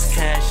bag, chase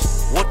cash.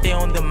 What they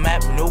on the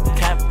map, no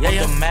cap. On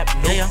the map,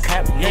 no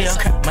cap.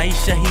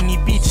 Maisha Hini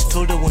Beach,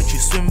 told her won't you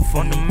swim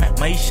for me.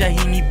 Maisha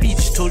Hini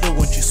Beach, told her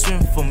won't you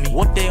swim for me.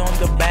 What they on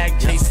the bag,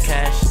 chase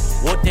cash.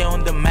 What they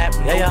on the map,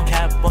 no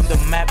cap. On the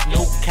map,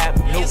 no cap.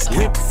 No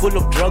whip full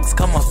of drugs,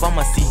 come a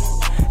pharmacy.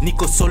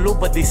 Nico solo,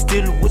 but they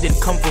still wouldn't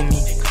come for me.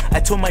 I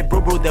told my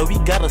bro that we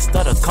gotta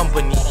start a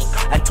company.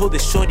 I told the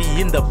shorty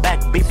in the back,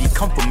 baby,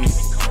 come for me.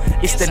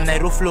 It's the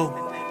Nairo flow.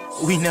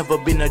 We never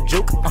been a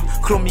joke.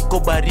 Chromiko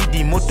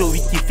baridi moto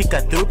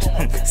ikifika throat.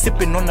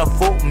 Sipping on a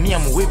four, me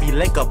I'm wavy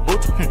like a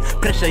boat.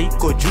 Pressure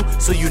iko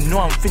juu, so you know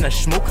I'm finna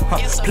smoke.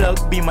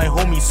 Plug be my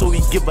homie, so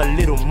we give a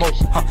little more.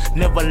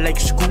 Never like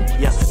school,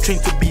 yeah.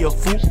 Trained to be a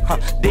fool.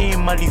 They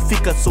ain't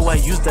malifika, so I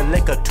use that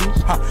like a tool.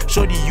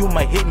 Shorty, you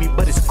might hate me,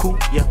 but it's cool,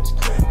 yeah.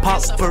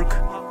 Pop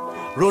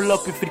perk, roll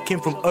up if it came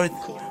from earth.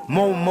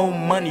 More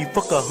money,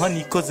 fuck a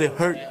honey, cause it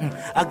hurt.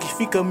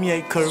 Akifika me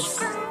I curve.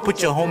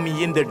 Put your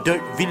homie in the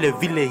dirt,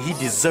 ville he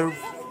deserve.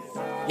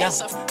 Yeah.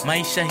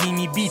 Maisha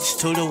hini beach,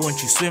 told her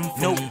won't you swim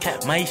for me.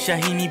 Maisha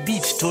hini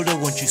beach, told her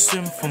won't you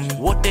swim for me.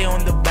 What they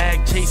on the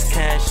bag, chase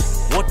cash.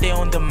 What they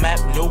on the map,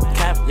 no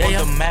cap. On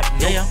the map,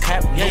 no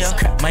cap, no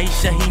cap.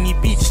 Maisha hini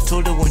beach,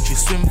 told her won't you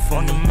swim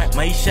for me.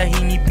 Maisha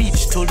hini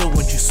beach, told her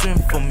won't you swim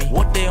for me.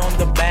 What they on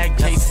the bag,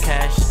 chase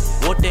cash.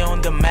 What they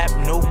on the map,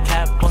 no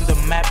cap. On the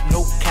map,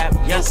 no cap,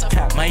 yes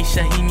cap.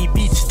 Maisha hini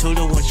beach, told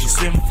her won't you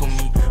swim for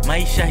me.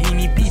 Maisha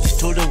hini beach,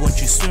 told her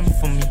won't you swim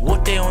for me.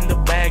 What they on the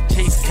bag,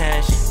 chase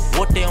cash.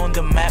 What they on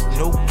the map,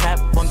 no cap.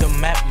 On the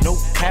map, no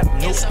cap,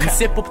 no cap.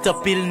 Mse popped a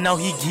pill, now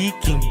he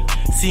geeking.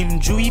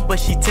 Simjui, but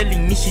she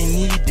telling me she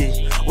need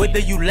it. Whether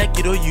you like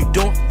it or you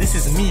don't, this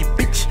is me,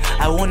 bitch.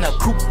 I wanna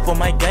cook for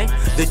my guy,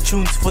 the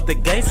tunes for the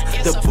guys,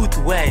 the booth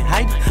where I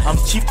hide. I'm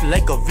chief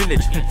like a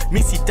village.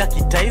 Missy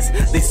Taki ties,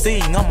 they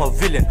saying I'm a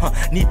villain.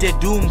 Need a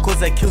doom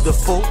cause I killed the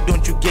foe,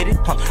 don't you get it?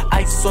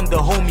 Ice on the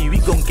homie, we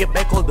gon' get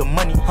back all the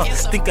money.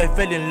 Think I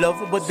fell in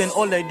love, but then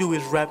all I do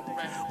is rap.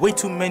 Way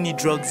too many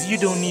drugs, you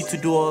don't need to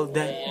do all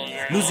that.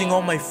 Losing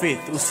all my faith,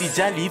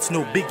 usijali, it's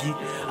no biggie.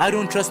 I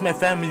don't trust my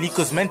family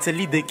cause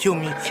mentally they kill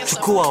me.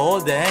 Chukua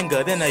all the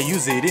anger, then I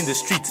use it in the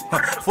streets.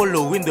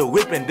 Follow in the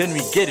whip and then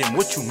we get him,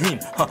 what you mean?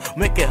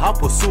 Make a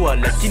hapo sua,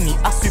 lakini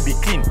ask we be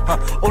clean.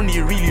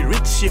 Only really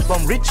rich if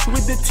I'm rich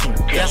with the team.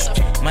 Yeah.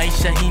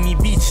 Maisha hini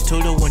beach,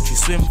 told her won't you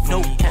swim for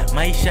me.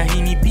 Maisha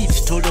hini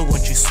beach, told her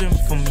won't you swim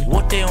for me.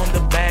 What they on the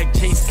bag,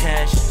 chase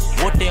cash.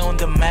 What they on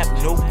the map,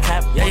 no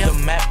cap. On the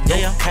map, no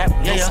cap,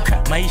 no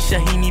cap. Maisha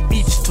hini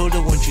beach, told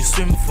her won't you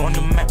swim for me.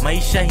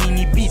 Maisha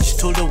hini beach,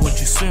 told her won't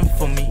you swim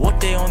for me. What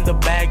they on the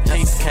bag,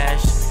 chase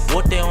cash.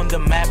 What they on the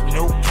map,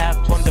 no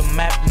cap. On the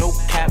map, no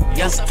cap,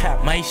 yes cap.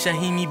 Maisha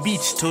hini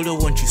beach, told her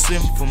won't you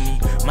swim for me.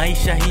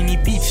 Maisha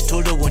hini beach,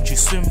 told her won't you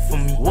swim for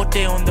me. What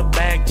they on the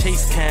bag,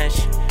 chase cash.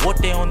 What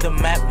they on the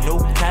map, no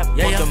cap.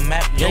 On the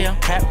map, no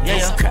cap,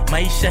 no cap.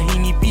 Maisha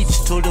hini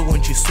beach, told her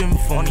won't you swim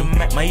for me.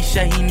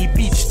 Maisha hini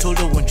beach, told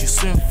her won't you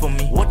swim for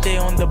me. What they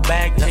on the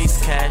bag,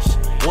 chase cash.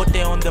 What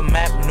they on the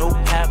map, no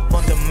cap.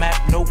 On the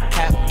map, no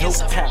cap, no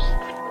cap.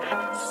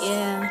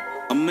 Yeah.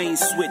 A main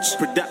switch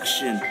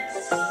production.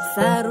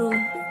 Saru.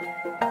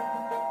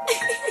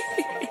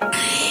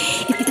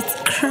 It's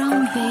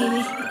Crown,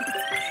 baby.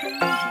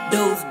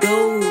 Dose.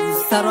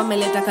 Saru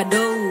ameleta ka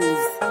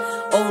dose.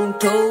 On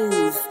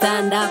toes,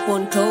 stand up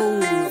on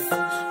toes.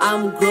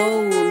 I'm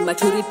grown,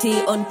 maturity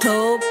on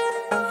top.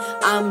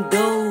 I'm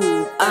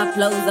dope,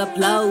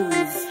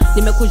 applause.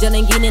 Nimekuja na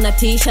ingine na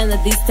tisha na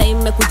this time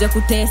nimekuja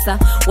kutesa.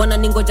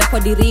 Wananingoja kwa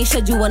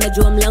dirisha juu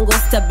wanajua mlango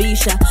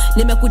stabisha.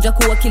 Nimekuja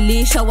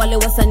kuwakilisha wale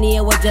wasanii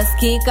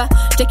wajaskika.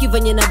 Cheki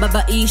venye na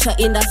babaisha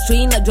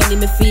industry najua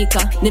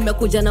nimefika.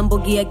 Nimekuja na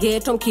mbogi ya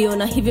ghetto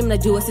mkiona hivi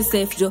mnajua si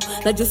safe jo.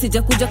 Najua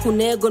sijakuja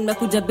kunego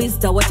nimekuja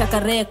bizta wataka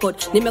record.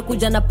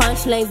 Nimekuja na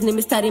punchlines ni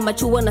mistari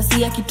machua na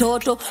si ya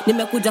kitoto.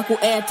 Nimekuja ku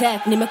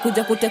attack,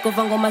 nimekuja kuteko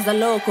vangoma za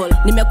local.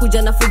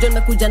 Nimekuja na fujo,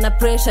 nimekuja na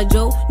pressure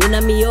jo.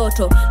 Nina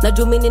mioto,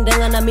 najua mimi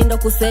ndenga na mindo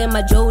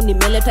kusema jo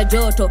nimeleta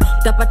joto.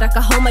 Utapata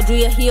kahoma juu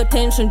ya hiyo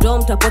tension jo,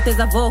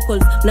 mtapoteza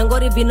vocals.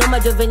 Nangori vinoma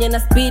jo venye na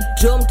speed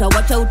jo,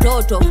 mtawacha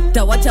utoto,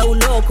 mtawacha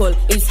ulocal.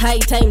 It's high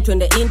time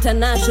twende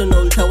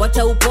international,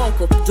 mtawacha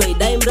upoko. Jo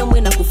idai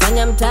mremwe na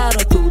kufanya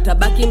mtaro tu,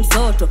 utabaki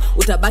msoto.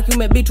 Utabaki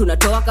umebitu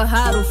unatoa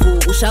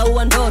kaharufu,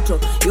 ushaua ndoto.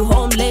 You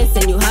homeless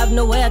and you have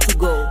nowhere to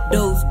go.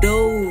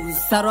 Dose,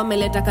 Saru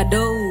ameleta ka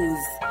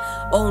dose.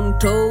 On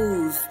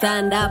toes,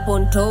 stand up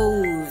on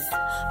toes.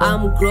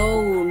 I'm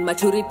grown,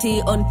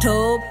 maturity on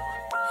top.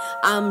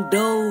 I'm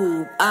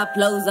dope,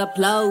 applause.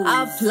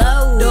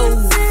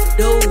 Dose,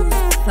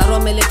 Saru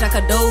ameleta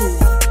ka dose.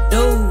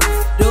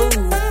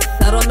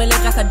 Saru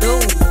ameleta ka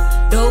dose.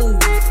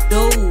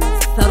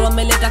 Saru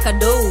ameleta ka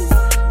dose.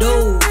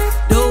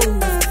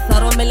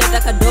 Saru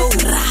ameleta ka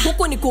dose.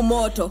 Huko ni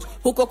kumoto,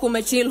 huko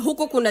kumechill,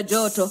 huko kuna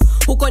joto.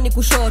 Huko ni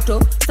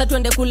kushoto, sasa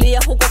tuende kulia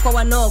huko kwa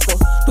wanoko.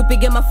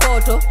 Tupige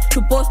mafoto,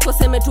 tupost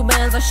tuseme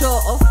tumeanza show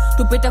off.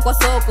 Tupite kwa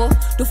soko,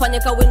 tufanye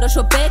ka window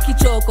shope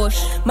kichoko.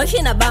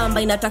 Mashina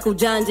bamba inataka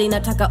ujanja,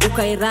 inataka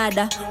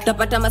ukairada.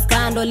 Utapata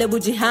maskando lebu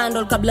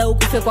jihandle kabla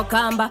ukufe kwa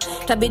kamba.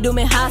 Tabidi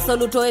umehustle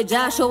utoe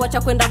jasho,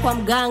 wacha kwenda kwa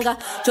mganga.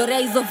 Chorea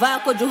hizo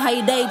vako juu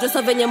haidai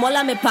joso venye Mola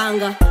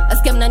amepanga.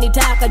 Asikia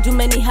mnanitaka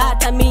jumeni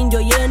hata minjo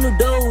yenu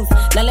dose.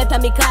 Naleta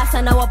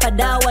mikasa na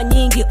wapadawa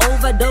nyingi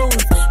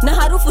overdose. Na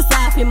harufu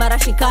safi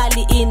marashi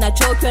kali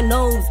inachoke your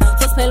nose.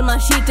 So smell my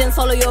shit and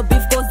swallow your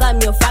beef cause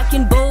I'm your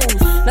fucking boss.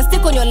 Na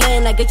stick on your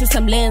lane, I get you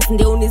some lens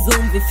ndio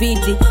unizoom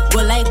vifiti.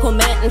 Go like,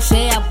 comment and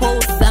share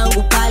post zangu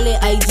yangu pale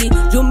IG.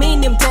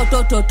 Jumini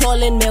mtoto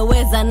totole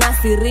nimeweza na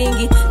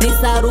siringi. Ni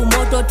saru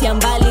moto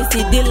tiambali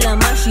si deal na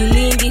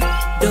mashilingi.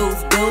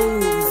 Dose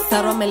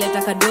Saro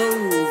meleta ka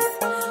dose.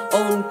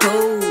 On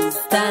toes,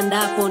 stand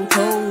up on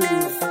toes.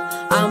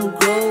 I'm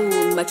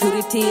grown,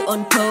 maturity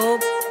on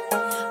top.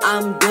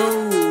 I'm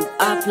dope,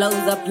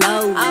 applause.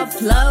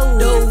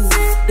 Dose,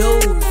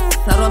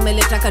 Saro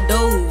meleta ka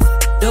dose.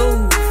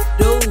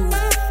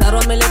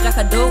 Saro meleta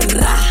ka dose.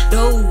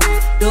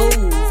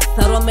 Dose,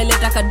 Saro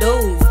meleta ka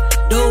dose.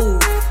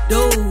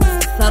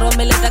 Saro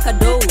meleta ka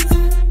dose.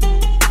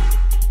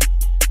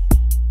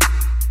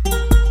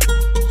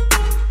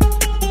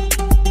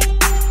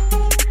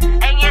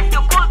 And yes,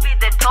 you could be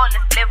the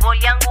tallest, level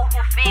yangu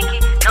hufiki.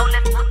 Now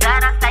let's put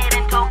that aside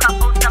and talk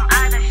about some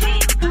other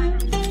shit.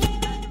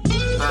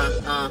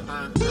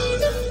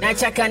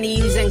 Nataka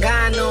niuze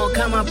ngano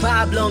kama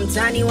Pablo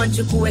mtani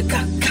wanchukue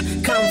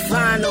kaka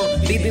mfano.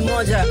 Bibi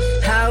moja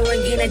hao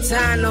wengine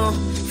tano,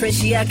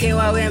 freshi yake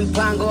wawe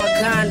mpango wa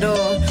kando.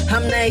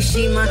 Hamna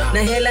heshima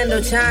na hela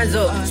ndo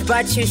chanzo,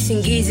 spachi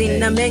usingizi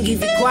na mengi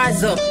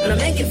vikwazo.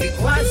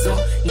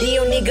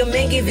 Ndiyo niga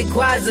mengi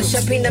vikwazo,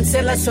 shapinda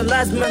msela so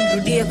lazima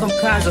mrudie kwa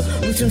mkazo.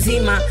 Mtu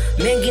mzima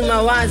mengi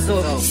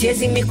mawazo,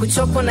 siezi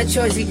mikuchoko na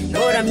chozi,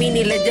 bora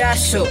mini le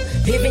jasho.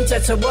 Hivi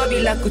nchatoboa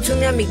bila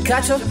kutumia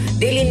mikato,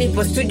 daily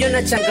nipo studio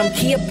na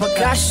changamkia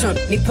percussion.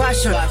 Ni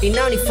passion,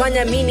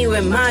 inaonifanya mini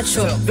we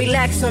macho.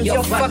 Relax on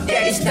your fuck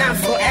that, it's time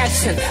for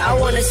action. I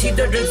wanna see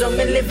the dreams of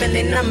me living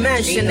in a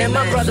mansion, and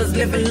my brothers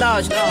living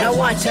large. Now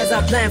watch as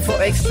I plan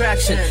for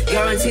extraction,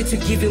 guaranteed to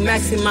give you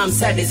maximum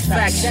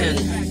satisfaction.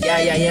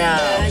 Yeah.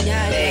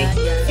 Hey,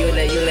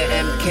 yule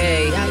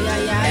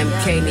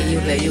MK ni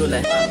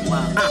yule.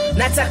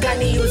 Nataka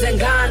niuze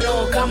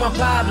ngano kama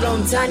Pablo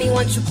mtani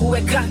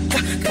wanchukue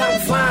kaka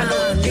mfano.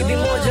 Bibi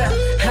moja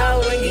hao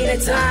wengine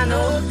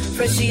tano,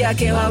 freshi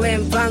yake wawe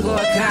mpango wa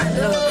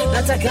kando.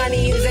 Nataka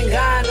niuze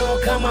ngano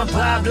kama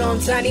Pablo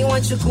mtani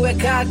wanchukue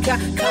kaka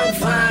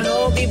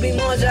mfano. Bibi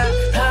moja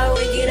hao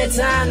wengine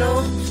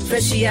tano,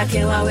 freshi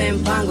yake wawe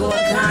mpango wa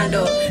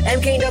kando.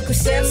 MK ndo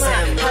kusema,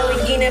 hao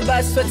wengine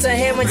basi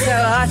watahema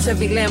tawaacha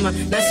vilema.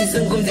 Na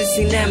sizungumzi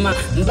sinema,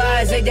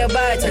 mbaya zaidi ya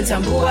baya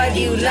tantambua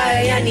di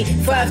Ulaya. Yani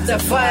fire to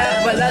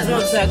fire, but lazima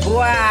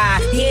mtagua.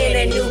 He ain't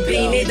a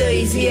newbie, neither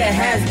is he a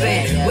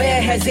has-been.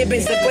 Where has it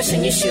been's the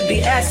question you should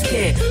be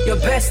asking. Your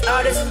best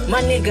artist,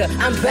 my nigga,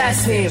 I'm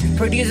past him.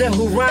 Producer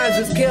who rhymes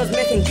with skills,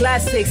 making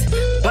classics,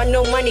 but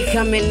no money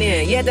coming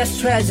in. Yeah, that's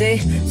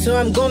tragic. So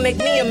I'm gonna make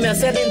me a meal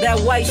selling that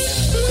white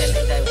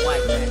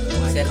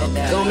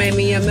Gonna make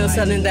me a meal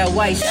selling that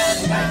white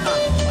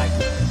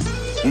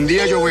Un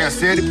día yo voy a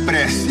ser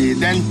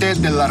presidente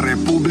de la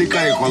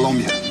República de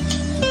Colombia.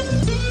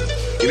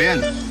 Y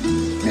bien,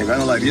 me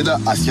gano la vida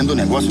haciendo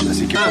negocios,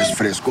 así que pues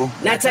fresco.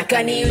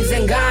 Nataka niuze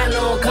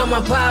ngano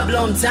kama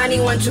Pablo mtani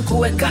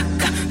wanchukue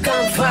kaka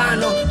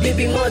mfano.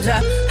 Bibi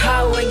moja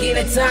hao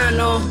wengine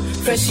tano,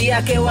 freshi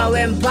yake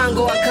wawe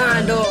mpango wa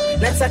kando.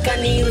 Nataka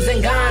niuze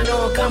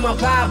ngano kama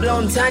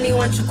Pablo mtani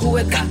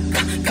wanchukue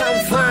kaka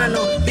mfano.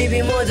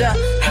 Bibi moja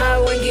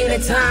hao wengine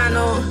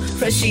tano,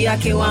 freshi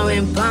yake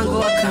wawe mpango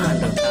wa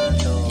kando.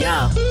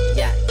 Yeah.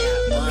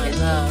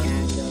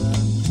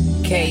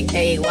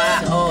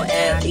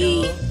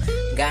 K-A-Y-O-L-E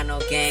Gano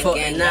gang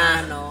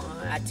Gano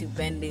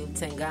Atupendi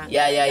utengano.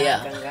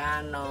 Yeah.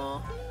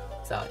 Gano.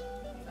 So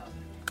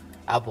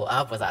Hapo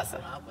sasa.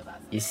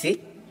 You see?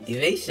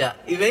 Imeisha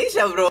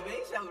bro.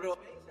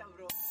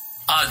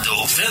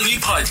 Adoveli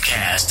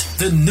Podcast,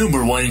 the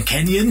 #1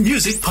 Kenyan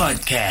music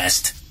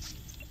podcast.